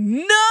issue?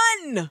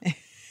 None.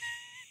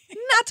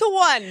 Not to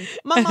one.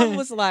 My mom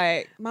was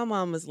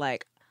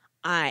like,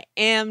 I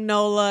am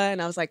Nola.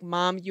 And I was like,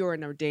 Mom, you're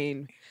an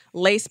ordained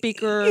lay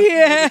speaker.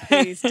 Yeah.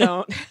 Please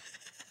don't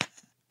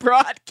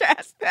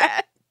broadcast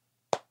that.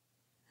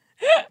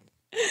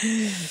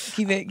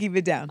 Keep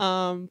it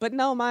down. But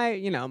no,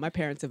 my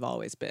parents have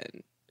always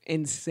been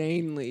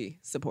insanely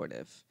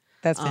supportive.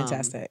 That's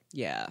fantastic.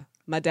 Yeah.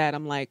 My dad,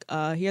 I'm like,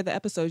 here are the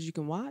episodes you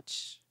can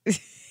watch.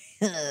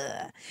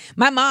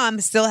 My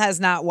mom still has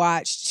not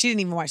watched. She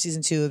didn't even watch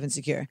season 2 of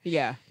Insecure.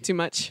 Yeah. Too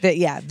much.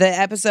 The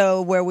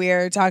episode where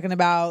we're talking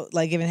about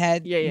like giving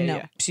head. Yeah, No,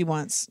 yeah. she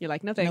wants. You're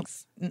like, no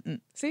thanks. Mm-mm.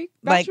 See,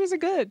 Like- bachelors are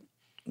good.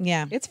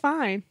 Yeah, It's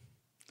fine.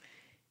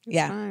 It's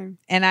Yeah. fine.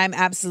 and I'm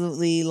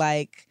absolutely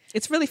like.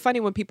 It's really funny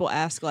when people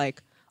ask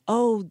like,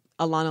 oh,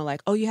 Alana,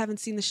 like, oh, you haven't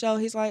seen the show?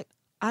 He's like,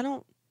 I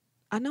know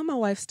my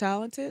wife's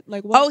talented.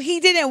 Like, what? Oh, he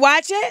didn't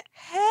watch it?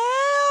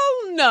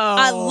 hell no.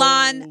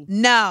 Alon,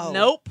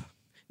 no.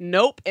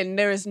 Nope. And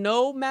there is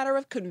no matter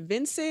of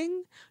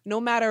convincing,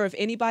 no matter of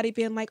anybody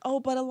being like,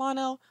 oh, but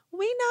Alana,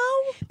 we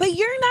know. But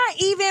you're not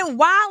even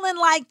wilding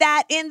like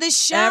that in the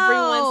show.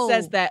 Everyone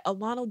says that.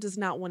 Alana does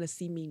not want to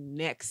see me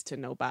next to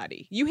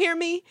nobody. You hear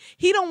me?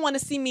 He don't want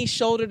to see me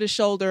shoulder to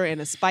shoulder in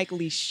a Spike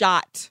Lee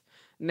shot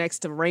next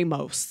to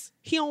Ramos.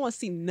 He don't want to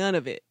see none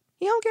of it.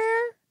 He don't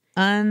care.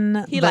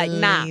 Unbelievable. He like,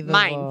 nah,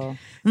 mine.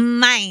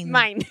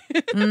 Mine.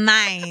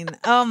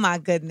 Oh my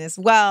goodness.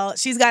 Well,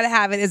 She's Gotta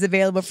Have It is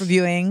available for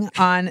viewing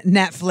on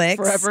Netflix.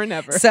 Forever and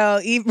ever. So,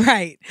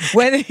 right.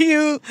 Whether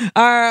you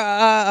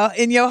are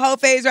in your whole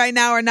phase right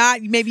now or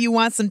not, maybe you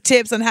want some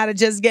tips on how to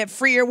just get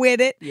freer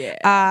with it.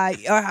 Yeah.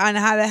 Or on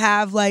how to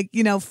have like,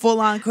 full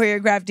on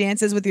choreographed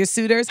dances with your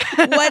suitors,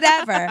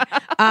 whatever.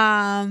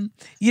 But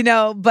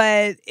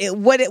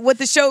what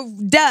the show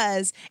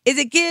does is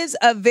it gives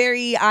a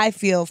very, I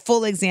feel,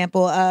 full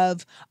example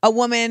of a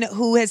woman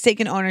who has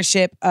taken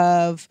ownership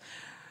of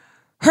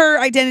her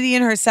identity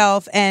and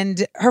herself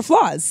and her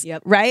flaws.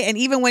 Yep. Right. And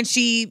even when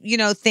she,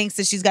 thinks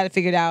that she's got it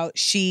figured out,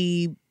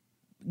 she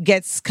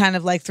gets kind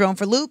of like thrown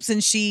for loops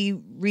and she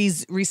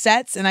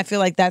resets. And I feel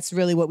like that's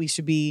really what we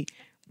should be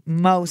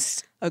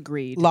most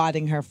Agreed.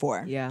 lauding her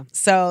for. Yeah.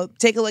 So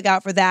take a look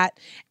out for that.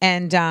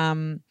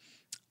 And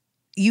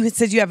you had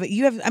said you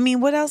have. I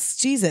mean, what else?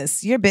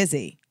 Jesus, you're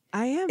busy.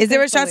 I am. Is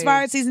there a Shots thankfully.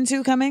 Fired season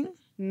 2 coming?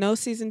 No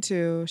season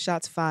 2.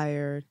 Shots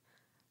fired.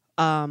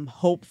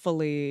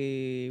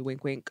 Hopefully,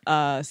 wink, wink.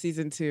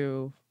 Season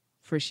 2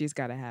 for She's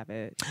Gotta Have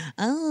It.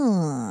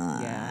 Oh,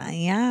 Yeah.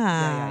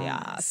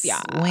 yes.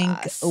 Yes. Wink,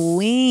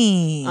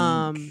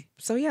 wink.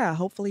 So yeah,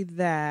 hopefully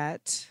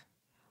that.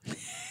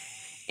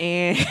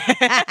 And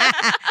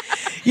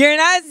You're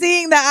not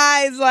seeing the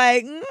eyes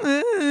like.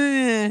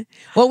 Mm-hmm.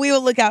 Well, we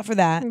will look out for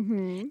that.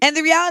 Mhm. And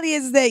the reality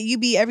is that you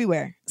be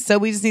everywhere. So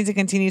we just need to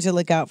continue to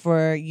look out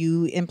for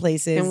you in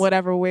places. in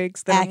whatever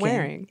wigs that I'm acting.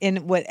 wearing.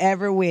 In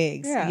whatever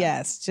wigs. Yeah.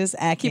 Yes, just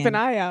acting. Keep an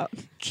eye out.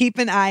 Keep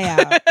an eye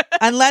out.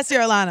 Unless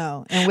you're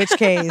Alano, in which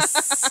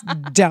case,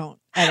 don't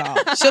at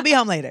all. She'll be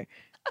home later.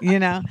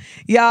 Y'all,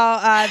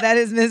 that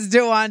is Miss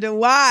DeWanda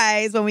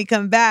Wise. When we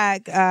come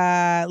back,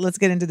 let's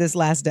get into this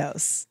last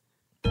dose.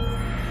 The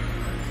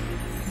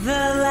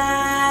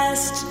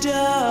last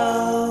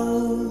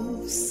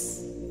dose.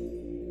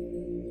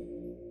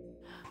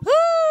 Ooh,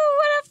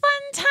 what a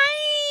fun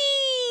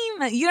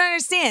time. You don't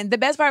understand. The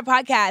best part of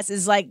podcasts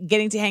is like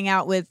getting to hang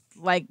out with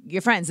like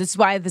your friends. This is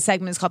why the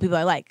segment is called People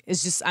I Like.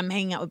 It's just I'm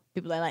hanging out with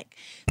people I like.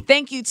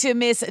 Thank you to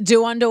Miss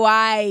DeWanda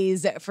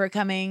Wise for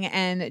coming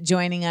and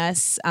joining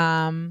us.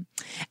 And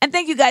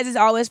thank you guys as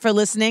always for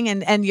listening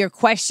and your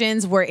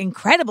questions were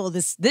incredible.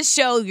 This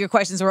show, your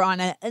questions were on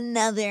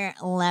another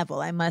level,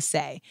 I must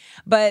say.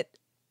 But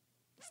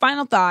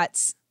final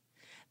thoughts.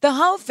 The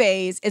whole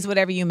phase is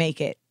whatever you make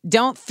it.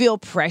 don't feel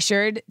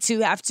pressured to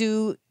have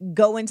to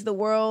go into the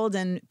world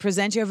and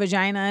present your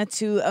vagina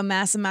to a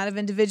mass amount of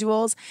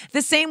individuals.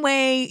 The same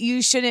way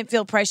you shouldn't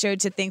feel pressured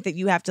to think that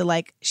you have to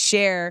like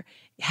share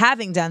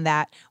having done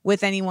that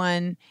with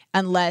anyone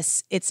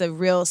unless it's a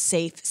real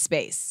safe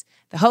space.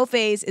 The hoe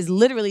phase is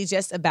literally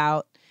just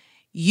about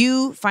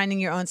you finding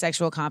your own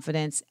sexual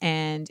confidence,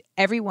 and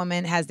every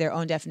woman has their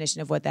own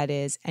definition of what that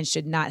is and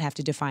should not have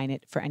to define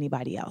it for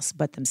anybody else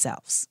but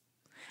themselves.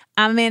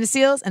 I'm Amanda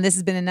Seales, and this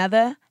has been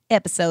another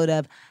episode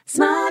of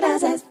Smart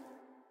As